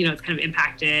then. It's kind of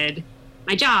impacted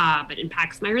my job, it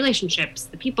impacts my relationships,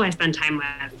 the people I spend time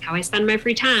with, how I spend my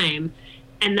free time.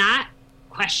 And that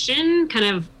question kind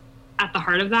of at the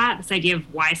heart of that, this idea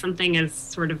of why something is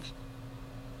sort of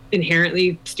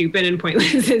inherently stupid and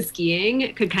pointless as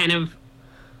skiing could kind of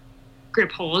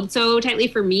grip hold so tightly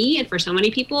for me and for so many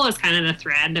people is kind of the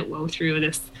thread that wove through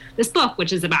this book,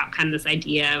 which is about kind of this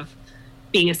idea of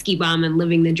being a ski bum and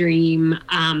living the dream,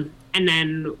 and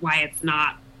then why it's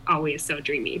not always so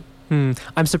dreamy.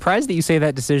 I'm surprised that you say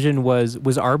that decision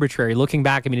was arbitrary. Looking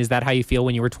back, I mean, is that how you feel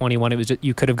when you were 21? It was just,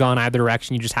 you could have gone either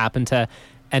direction. You just happened to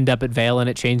end up at Vail and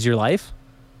it changed your life?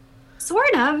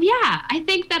 Sort of, yeah. I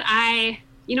think that I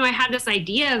had this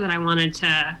idea that I wanted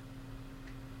to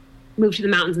move to the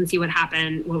mountains and see what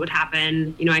would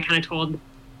happen. I kind of told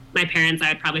my parents I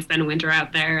would probably spend a winter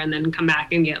out there and then come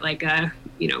back and get like a,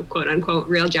 quote unquote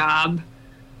real job.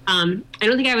 I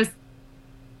don't think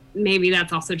maybe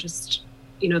that's also just,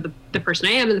 the person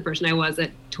I am and the person I was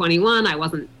at 21.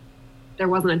 There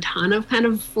wasn't a ton of kind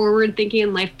of forward thinking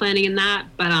and life planning in that.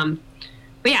 But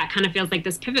yeah, it kind of feels like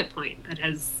this pivot point that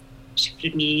has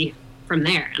shifted me from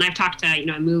there. And I've talked to,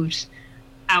 I moved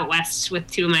out west with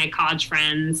two of my college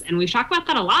friends, and we've talked about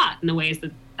that a lot in the ways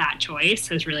that choice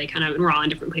has really kind of, and we're all in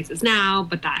different places now,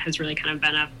 but that has really kind of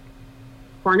been a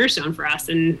cornerstone for us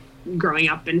in growing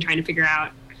up and trying to figure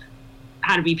out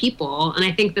how to be people. And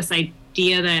I think this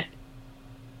idea that,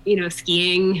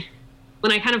 skiing,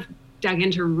 when I kind of dug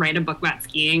in to write a book about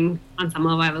skiing on some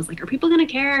level, I was like, are people going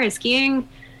to care? Is skiing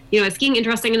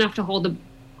interesting enough to hold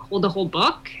the whole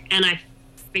book? And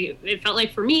it felt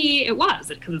like for me, it was,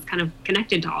 because it's kind of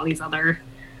connected to all these other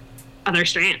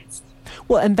strands.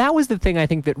 Well, and that was the thing I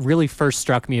think that really first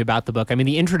struck me about the book. I mean,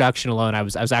 the introduction alone, I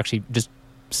was actually just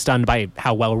stunned by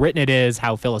how well written it is,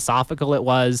 how philosophical it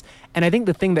was. And I think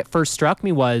the thing that first struck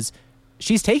me was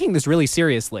she's taking this really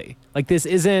seriously. Like, this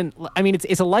isn't, I mean,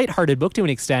 it's a lighthearted book to an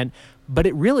extent, but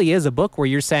it really is a book where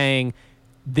you're saying,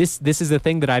 this is the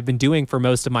thing that I've been doing for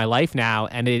most of my life now.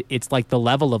 And it's like the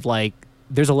level of like,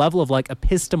 there's a level of like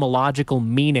epistemological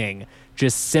meaning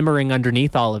just simmering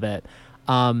underneath all of it.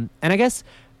 And I guess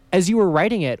as you were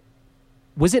writing it,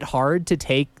 was it hard to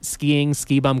take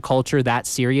ski bum culture that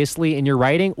seriously in your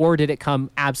writing, or did it come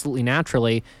absolutely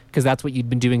naturally because that's what you'd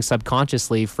been doing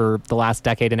subconsciously for the last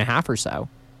decade and a half or so?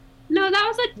 No,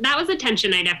 that was a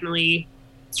tension I definitely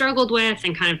struggled with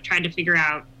and kind of tried to figure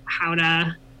out how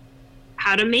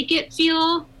to make it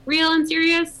feel real and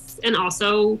serious and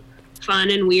also fun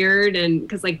and weird, and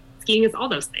because like skiing is all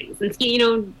those things, and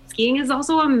skiing is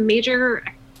also a major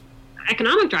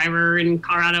economic driver in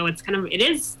Colorado.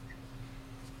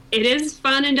 It is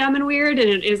fun and dumb and weird, and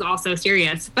it is also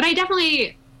serious. But I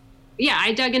definitely,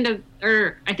 I dug into,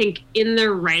 or I think in the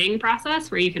writing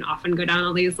process where you can often go down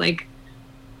all these like,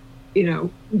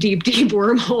 deep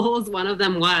wormholes. One of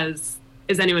them was,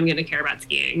 is anyone going to care about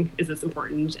skiing? Is this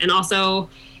important? And also,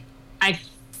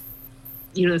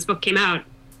 this book came out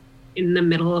in the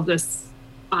middle of this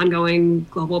ongoing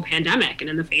global pandemic and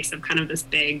in the face of kind of this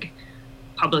big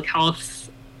public health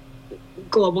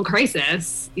global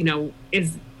crisis.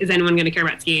 Is anyone going to care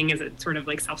about skiing? Is it sort of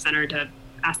like self-centered to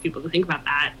ask people to think about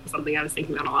that? Something I was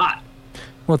thinking about a lot.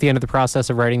 Well, at the end of the process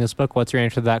of writing this book, what's your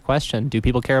answer to that question? Do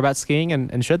people care about skiing,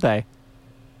 and should they?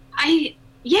 I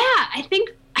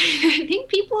think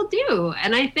people do.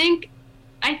 And I think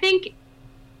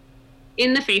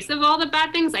in the face of all the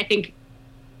bad things, I think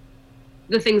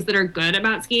the things that are good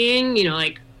about skiing,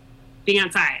 like being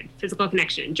outside, physical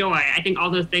connection, joy, I think all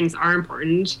those things are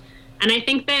important. And I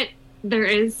think that there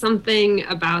is something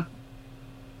about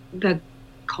the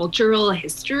cultural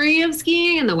history of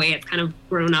skiing and the way it's kind of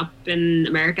grown up in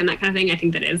America and that kind of thing. I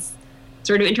think that is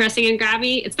sort of interesting and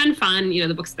grabby. It's been fun.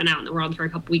 The book's been out in the world for a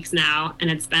couple weeks now, and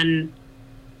it's been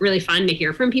really fun to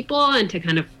hear from people and to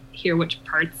kind of hear which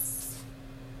parts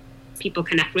people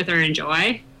connect with or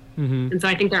enjoy. Mm-hmm. And so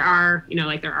I think there are,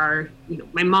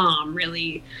 my mom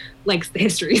really likes the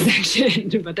history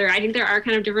section, but I think there are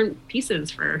kind of different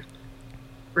pieces for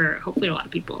hopefully a lot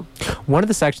of people. One of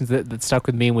the sections that stuck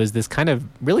with me was this kind of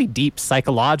really deep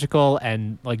psychological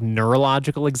and like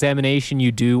neurological examination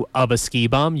you do of a ski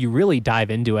bum. You really dive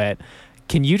into it.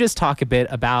 Can you just talk a bit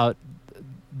about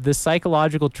the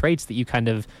psychological traits that you kind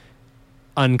of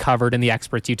uncovered and the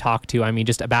experts you talked to? I mean,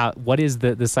 just about what is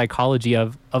the psychology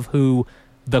of who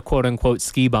the quote unquote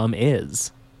ski bum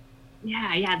is?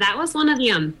 Yeah, that was one of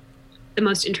the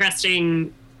most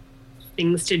interesting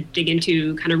things to dig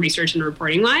into, kind of research and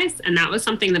reporting wise. And that was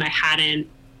something that I hadn't,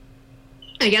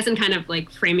 I guess, in kind of like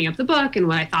framing up the book and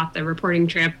what I thought the reporting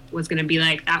trip was going to be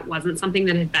like, that wasn't something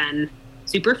that had been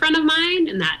super front of mind.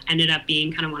 And that ended up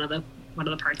being kind of one of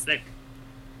the parts that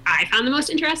I found the most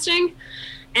interesting.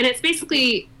 And it's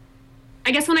basically,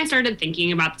 I guess when I started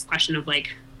thinking about this question of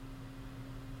like,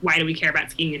 why do we care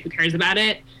about skiing and who cares about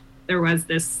it? There was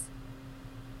this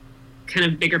kind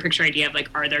of bigger picture idea of like,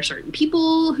 are there certain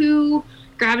people who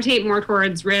gravitate more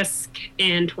towards risk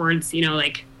and towards,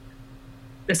 like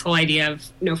this whole idea of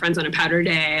no friends on a powder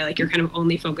day, like you're kind of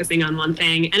only focusing on one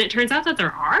thing. And it turns out that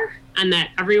there are, and that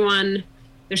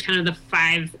there's kind of the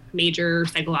 5 major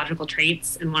psychological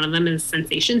traits. And one of them is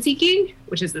sensation seeking,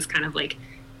 which is this kind of like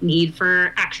need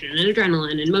for action and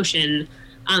adrenaline and motion.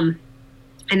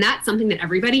 And that's something that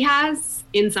everybody has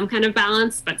in some kind of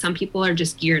balance, but some people are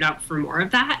just geared up for more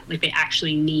of that. Like they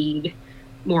actually need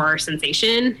more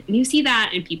sensation. And you see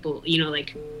that in people,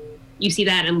 like you see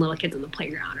that in little kids on the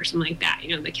playground or something like that,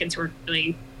 the kids who are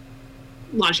really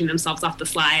launching themselves off the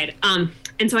slide.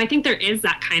 And so I think there is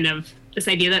that kind of this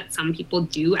idea that some people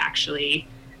do actually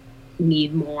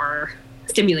need more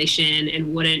stimulation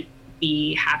and wouldn't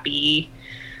be happy,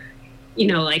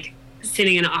 like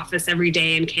sitting in an office every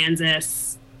day in Kansas.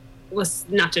 Was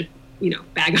not to,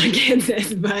 bag on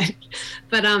Kansas, but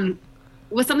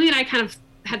was something that I kind of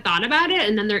had thought about it.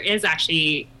 And then there is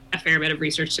actually a fair bit of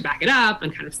research to back it up,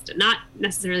 and kind of not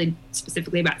necessarily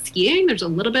specifically about skiing. There's a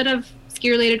little bit of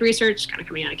ski related research kind of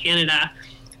coming out of Canada,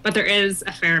 but there is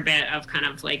a fair bit of kind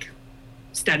of like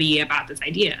study about this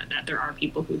idea that there are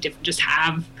people who just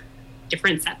have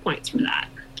different set points for that.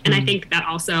 And I think that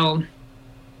also,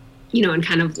 and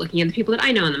kind of looking at the people that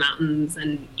I know in the mountains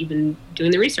and even doing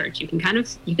the research, you can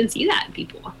see that in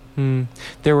people.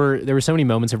 There were so many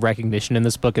moments of recognition in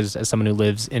this book as someone who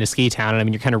lives in a ski town. And I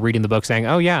mean, you're kind of reading the book saying,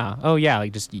 oh yeah,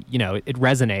 like just, it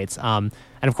resonates. And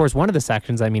of course, one of the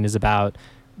sections, I mean, is about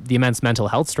the immense mental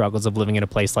health struggles of living in a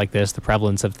place like this, the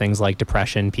prevalence of things like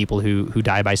depression, people who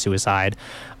die by suicide.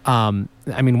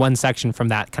 I mean, one section from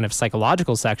that kind of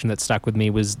psychological section that stuck with me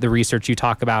was the research you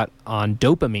talk about on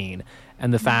dopamine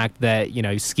and the fact that,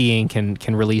 skiing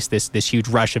can release this huge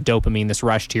rush of dopamine, this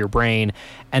rush to your brain,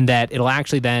 and that it'll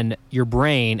actually then, your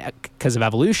brain, because of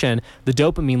evolution, the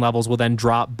dopamine levels will then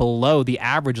drop below the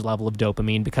average level of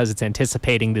dopamine because it's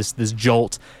anticipating this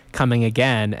jolt coming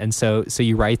again. And so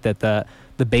you write that the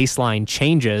baseline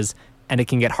changes and it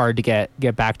can get hard to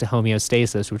get back to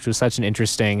homeostasis, which was such an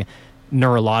interesting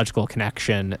neurological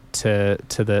connection to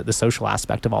the social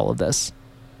aspect of all of this.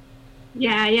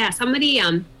 Yeah.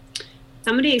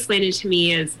 Somebody explained it to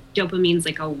me as dopamine's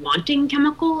like a wanting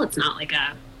chemical. It's not like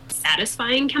a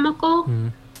satisfying chemical.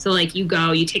 So like you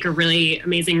take a really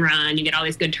amazing run, you get all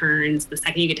these good turns. The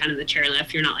second you get down to the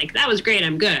chairlift, you're not like, that was great,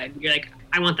 I'm good. You're like,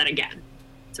 I want that again.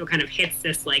 So it kind of hits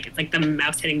this, like, it's like the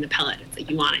mouse hitting the pellet. It's like,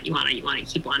 you want it, you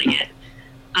keep wanting it.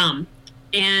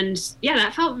 And yeah,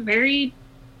 that felt very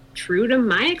true to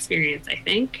my experience, I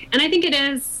think. And I think it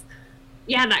is,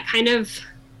 that kind of,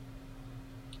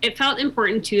 it felt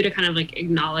important too to kind of like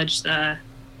acknowledge the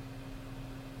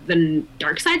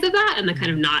dark sides of that and the kind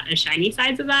of not as shiny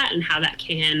sides of that, and how that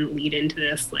can lead into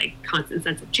this like constant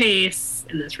sense of chase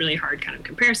and this really hard kind of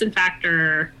comparison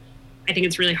factor. I think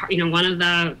it's really hard. One of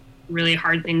the really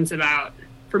hard things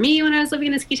for me when I was living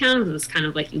in a ski town was kind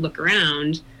of like you look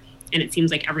around and it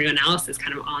seems like everyone else is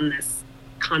kind of on this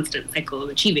constant cycle of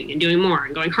achieving and doing more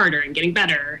and going harder and getting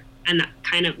better. And that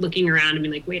kind of looking around and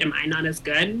being like, wait, am I not as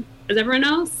good as everyone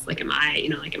else? Like, am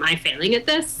I failing at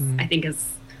this? I think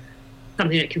is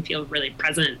something that can feel really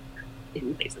present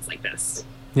in places like this.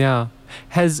 Yeah.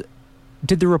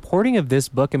 Did the reporting of this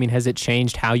book, I mean, has it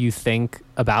changed how you think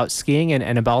about skiing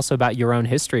and also about your own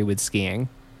history with skiing?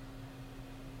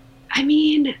 I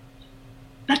mean,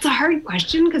 that's a hard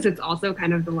question because it's also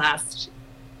kind of the last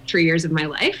 3 years of my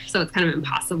life. So it's kind of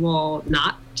impossible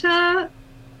not to.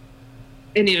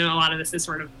 And, a lot of this is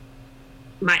sort of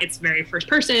it's very first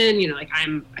person, like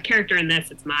I'm a character in this.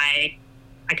 I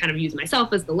kind of use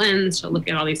myself as the lens to look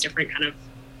at all these different kind of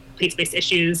place-based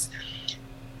issues.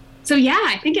 So yeah,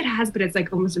 I think it has, but it's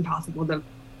like almost impossible to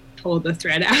pull the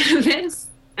thread out of this.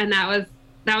 And that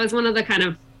was one of the kind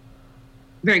of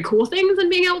very cool things in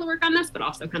being able to work on this, but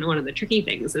also kind of one of the tricky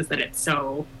things is that it's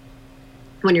so,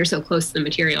 when you're so close to the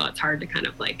material, it's hard to kind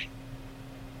of like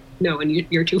know when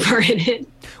you're too far in it.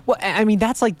 Well, I mean,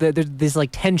 that's like there's this like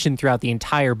tension throughout the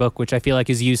entire book, which I feel like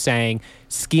is you saying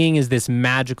skiing is this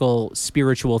magical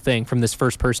spiritual thing from this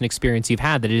first person experience you've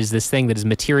had, that it is this thing that has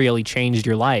materially changed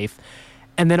your life.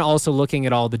 And then also looking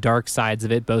at all the dark sides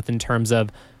of it, both in terms of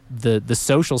the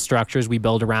social structures we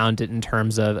build around it in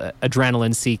terms of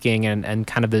adrenaline seeking and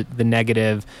kind of the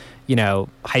negative,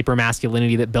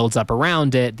 hypermasculinity that builds up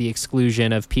around it, the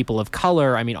exclusion of people of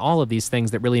color. I mean, all of these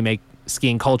things that really make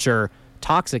skiing culture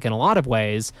toxic in a lot of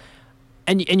ways.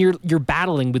 And you're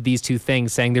battling with these two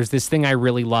things, saying there's this thing I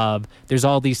really love, there's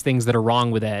all these things that are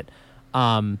wrong with it.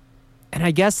 And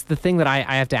I guess the thing that I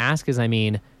have to ask is, I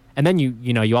mean, and then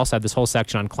you also have this whole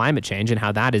section on climate change and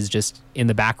how that is just in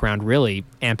the background really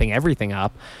amping everything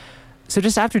up. So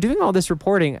just after doing all this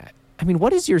reporting, I mean,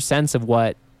 what is your sense of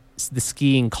what the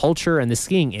skiing culture and the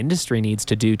skiing industry needs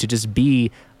to do to just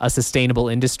be a sustainable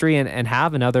industry and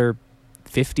have another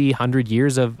 50, 100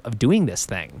 years of doing this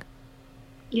thing?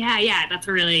 Yeah, I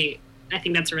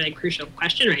think that's a really crucial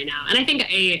question right now. And I think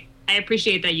I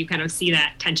appreciate that you kind of see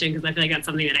that tension, because I feel like that's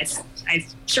something that I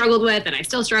struggled with and I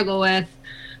still struggle with.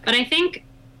 But I think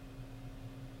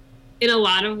in a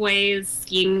lot of ways,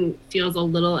 skiing feels a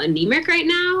little anemic right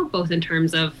now, both in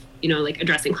terms of, like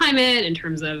addressing climate, in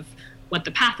terms of what the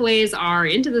pathways are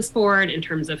into the sport, in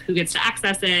terms of who gets to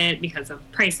access it because of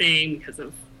pricing, because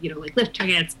of, like lift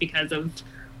tickets, because of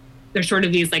there's sort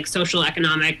of these like social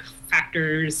economic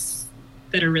factors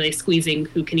that are really squeezing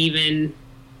who can even,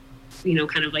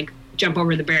 kind of like jump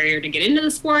over the barrier to get into the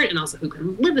sport, and also who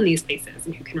can live in these spaces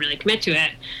and who can really commit to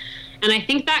it. And I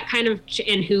think that kind of,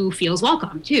 and who feels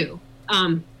welcome too.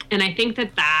 And I think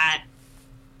that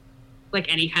like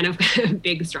any kind of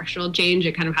big structural change,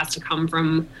 it kind of has to come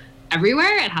from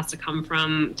everywhere. It has to come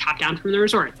from top down from the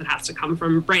resorts. It has to come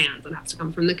from brands. It has to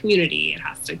come from the community. It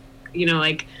has to,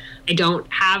 I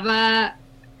don't have a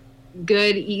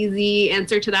good, easy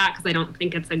answer to that, because I don't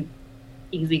think it's an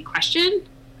easy question.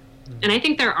 And I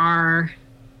think there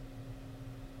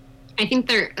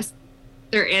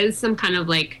is some kind of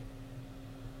like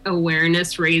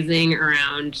awareness raising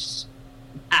around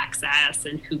access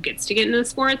and who gets to get into the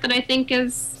sport that I think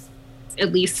is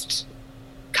at least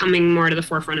coming more to the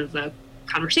forefront of the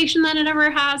conversation than it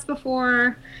ever has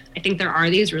before. I think there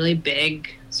are these really big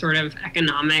sort of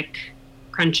economic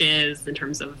crunches in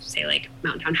terms of, say, like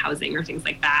mountain town housing or things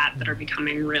like that are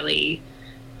becoming really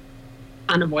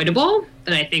unavoidable,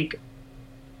 that I think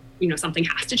something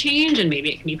has to change, and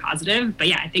maybe it can be positive. But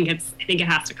yeah, I think it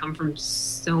has to come from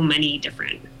so many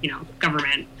different,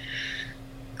 government,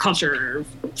 culture,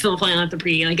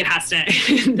 philanthropy. Like it has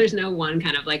to. There's no one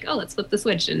kind of like, oh, let's flip the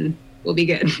switch and we'll be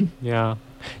good. Yeah,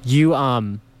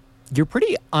 you're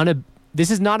pretty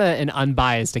This is not an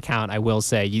unbiased account, I will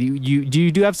say. You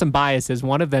do have some biases.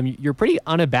 One of them, you're pretty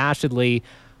unabashedly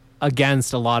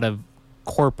against a lot of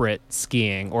corporate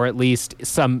skiing, or at least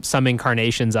some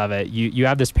incarnations of it. You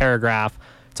have this paragraph.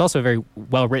 It's also a very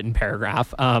well-written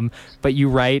paragraph, but you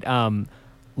write,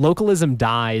 localism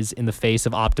dies in the face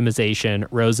of optimization.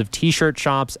 Rows of t-shirt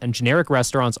shops and generic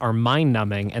restaurants are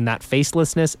mind-numbing, and that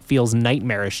facelessness feels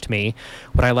nightmarish to me.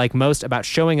 What I like most about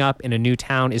showing up in a new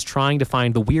town is trying to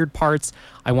find the weird parts.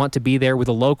 I want to be there with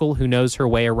a local who knows her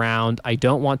way around. I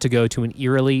don't want to go to an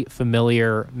eerily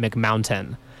familiar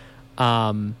McMountain.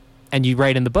 And you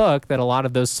write in the book that a lot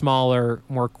of those smaller,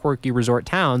 more quirky resort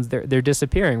towns, they're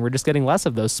disappearing. We're just getting less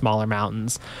of those smaller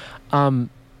mountains.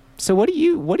 So what do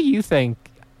you think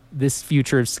this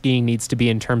future of skiing needs to be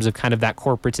in terms of kind of that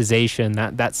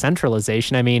corporatization, that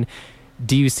centralization? I mean,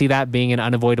 do you see that being an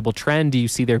unavoidable trend? Do you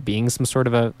see there being some sort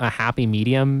of a happy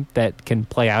medium that can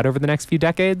play out over the next few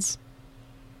decades?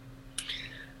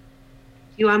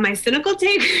 You want my cynical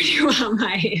take, or do you want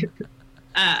my...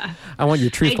 I want your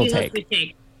truthful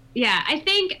take. Yeah, I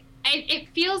think it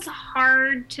feels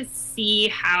hard to see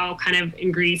how kind of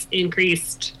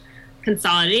increased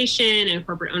consolidation and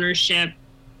corporate ownership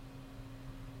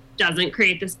doesn't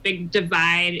create this big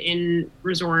divide in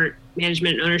resort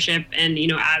management and ownership. And,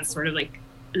 as sort of like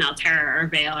an Alterra or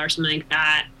Vail or something like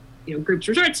that, groups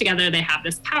resorts together, they have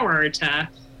this power to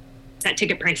set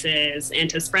ticket prices and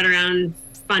to spread around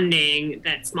funding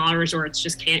that smaller resorts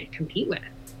just can't compete with.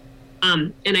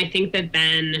 And I think that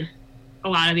then a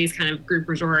lot of these kind of group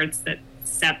resorts that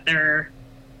set their,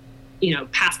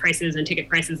 pass prices and ticket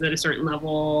prices at a certain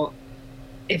level,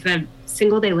 if a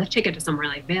single day lift ticket to somewhere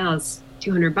like Vail is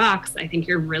 $200, I think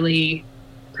you're really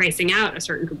pricing out a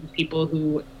certain group of people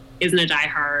who isn't a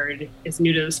diehard, is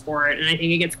new to the sport. And I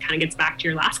think it gets back to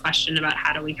your last question about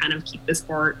how do we kind of keep the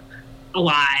sport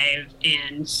alive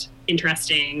and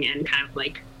interesting and kind of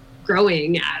like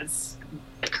growing as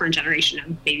the current generation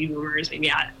of baby boomers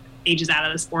maybe ages out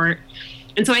of the sport.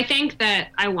 And so I think that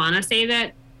I want to say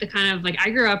that the kind of like, I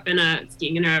grew up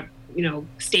skiing in a,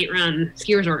 state-run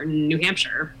ski resort in New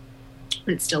Hampshire.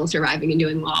 It's still surviving and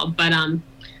doing well. But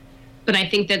I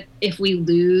think that if we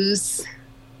lose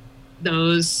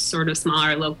those sort of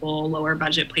smaller, local, lower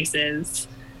budget places,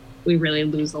 we really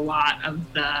lose a lot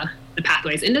of the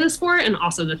pathways into the sport and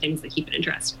also the things that keep it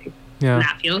interesting. Yeah. And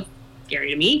that feels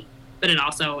scary to me, but it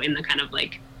also, in the kind of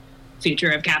like future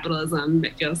of capitalism,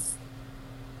 it feels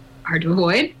hard to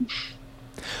avoid.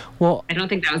 Well, I don't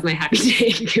think that was my happy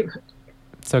day.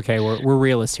 It's okay. We're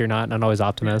realists here, not always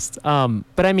optimists.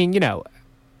 But I mean,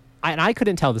 I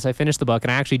couldn't tell this. I finished the book,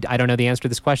 and I don't know the answer to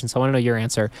this question, so I want to know your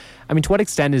answer. I mean, to what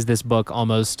extent is this book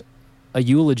almost a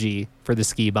eulogy for the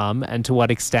ski bum, and to what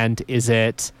extent is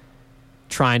it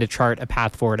trying to chart a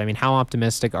path forward? I mean, how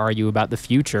optimistic are you about the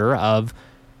future of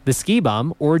the ski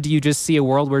bum, or do you just see a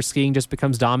world where skiing just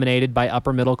becomes dominated by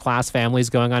upper middle class families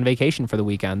going on vacation for the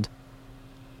weekend?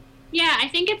 Yeah, I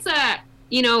think it's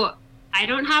I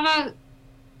don't have a,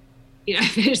 I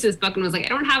finished this book and was like, I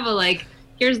don't have a like,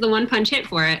 here's the one punch hit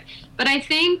for it. But I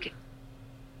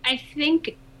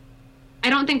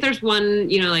don't think there's one,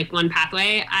 one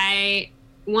pathway.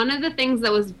 One of the things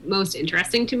that was most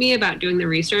interesting to me about doing the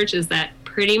research is that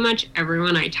pretty much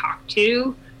everyone I talked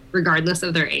to, regardless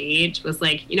of their age, was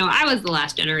like, I was the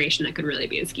last generation that could really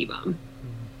be a ski bum.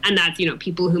 And that's,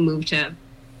 people who moved to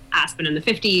Aspen in the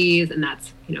 50s, and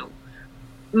that's,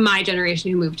 my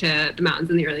generation who moved to the mountains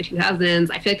in the early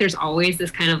 2000s. I feel like there's always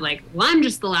this kind of like, well, I'm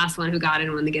just the last one who got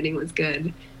in when the getting was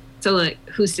good. So like,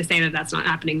 who's to say that that's not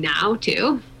happening now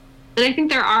too? And I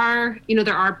think there are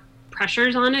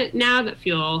pressures on it now that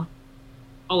feel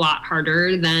a lot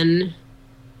harder than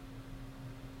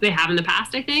they have in the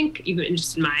past, I think, even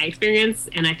just in my experience.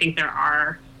 And I think there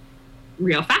are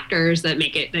real factors that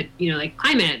make it that, like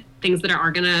climate, things that are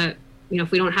gonna,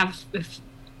 if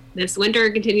this winter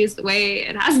continues the way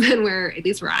it has been, where at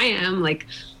least where I am, like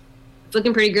it's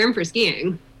looking pretty grim for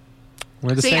skiing.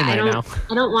 We're the same right now.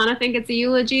 I don't want to think it's a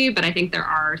eulogy, but I think there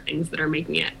are things that are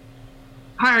making it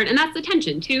hard. And that's the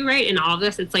tension too, right? In all of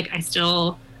this, it's like I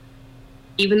still,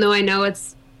 even though I know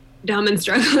it's dumb and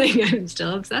struggling, I'm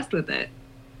still obsessed with it.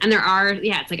 And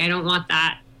it's like I don't want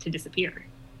that to disappear.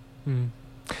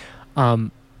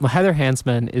 Well, Heather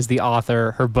Hansman is the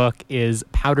author. Her book is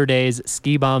Powder Days,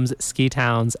 Ski Bums, Ski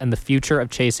Towns, and the Future of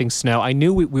Chasing Snow. I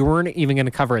knew we weren't even going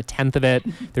to cover a tenth of it.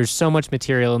 There's so much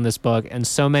material in this book and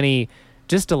so many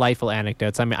just delightful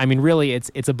anecdotes. I mean, really,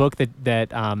 it's a book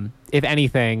that if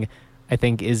anything, I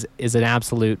think is an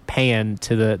absolute paean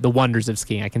to the wonders of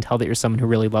skiing. I can tell that you're someone who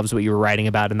really loves what you were writing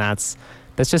about, and that's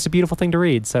just a beautiful thing to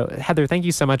read. So, Heather, thank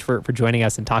you so much for joining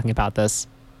us and talking about this.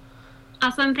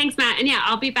 Awesome. Thanks, Matt. And yeah,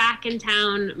 I'll be back in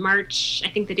town March. I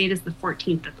think the date is the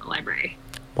 14th at the library.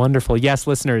 Wonderful. Yes,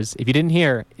 listeners, if you didn't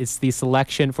hear, it's the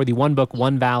selection for the One Book,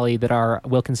 One Valley that our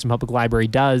Wilkinson Public Library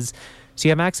does. So you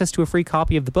have access to a free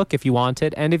copy of the book if you want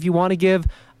it. And if you want to give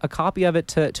a copy of it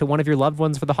to one of your loved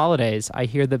ones for the holidays, I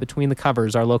hear that between the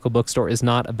covers, our local bookstore is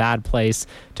not a bad place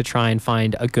to try and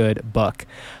find a good book.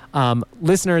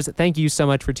 Listeners, thank you so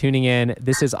much for tuning in.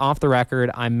 This is Off the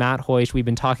Record. I'm Matt Hoish. We've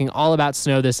been talking all about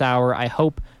snow this hour. I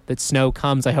hope that snow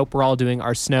comes. I hope we're all doing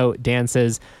our snow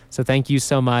dances. So thank you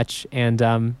so much, and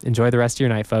enjoy the rest of your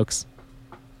night, folks.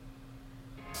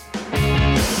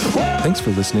 Thanks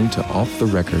for listening to Off the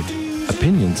Record.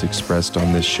 Opinions expressed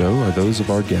on this show are those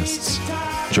of our guests.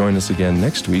 Join us again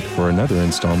next week for another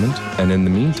installment, and in the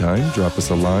meantime, drop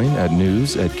us a line at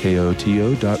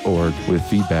news@koto.org with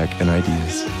feedback and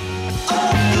ideas.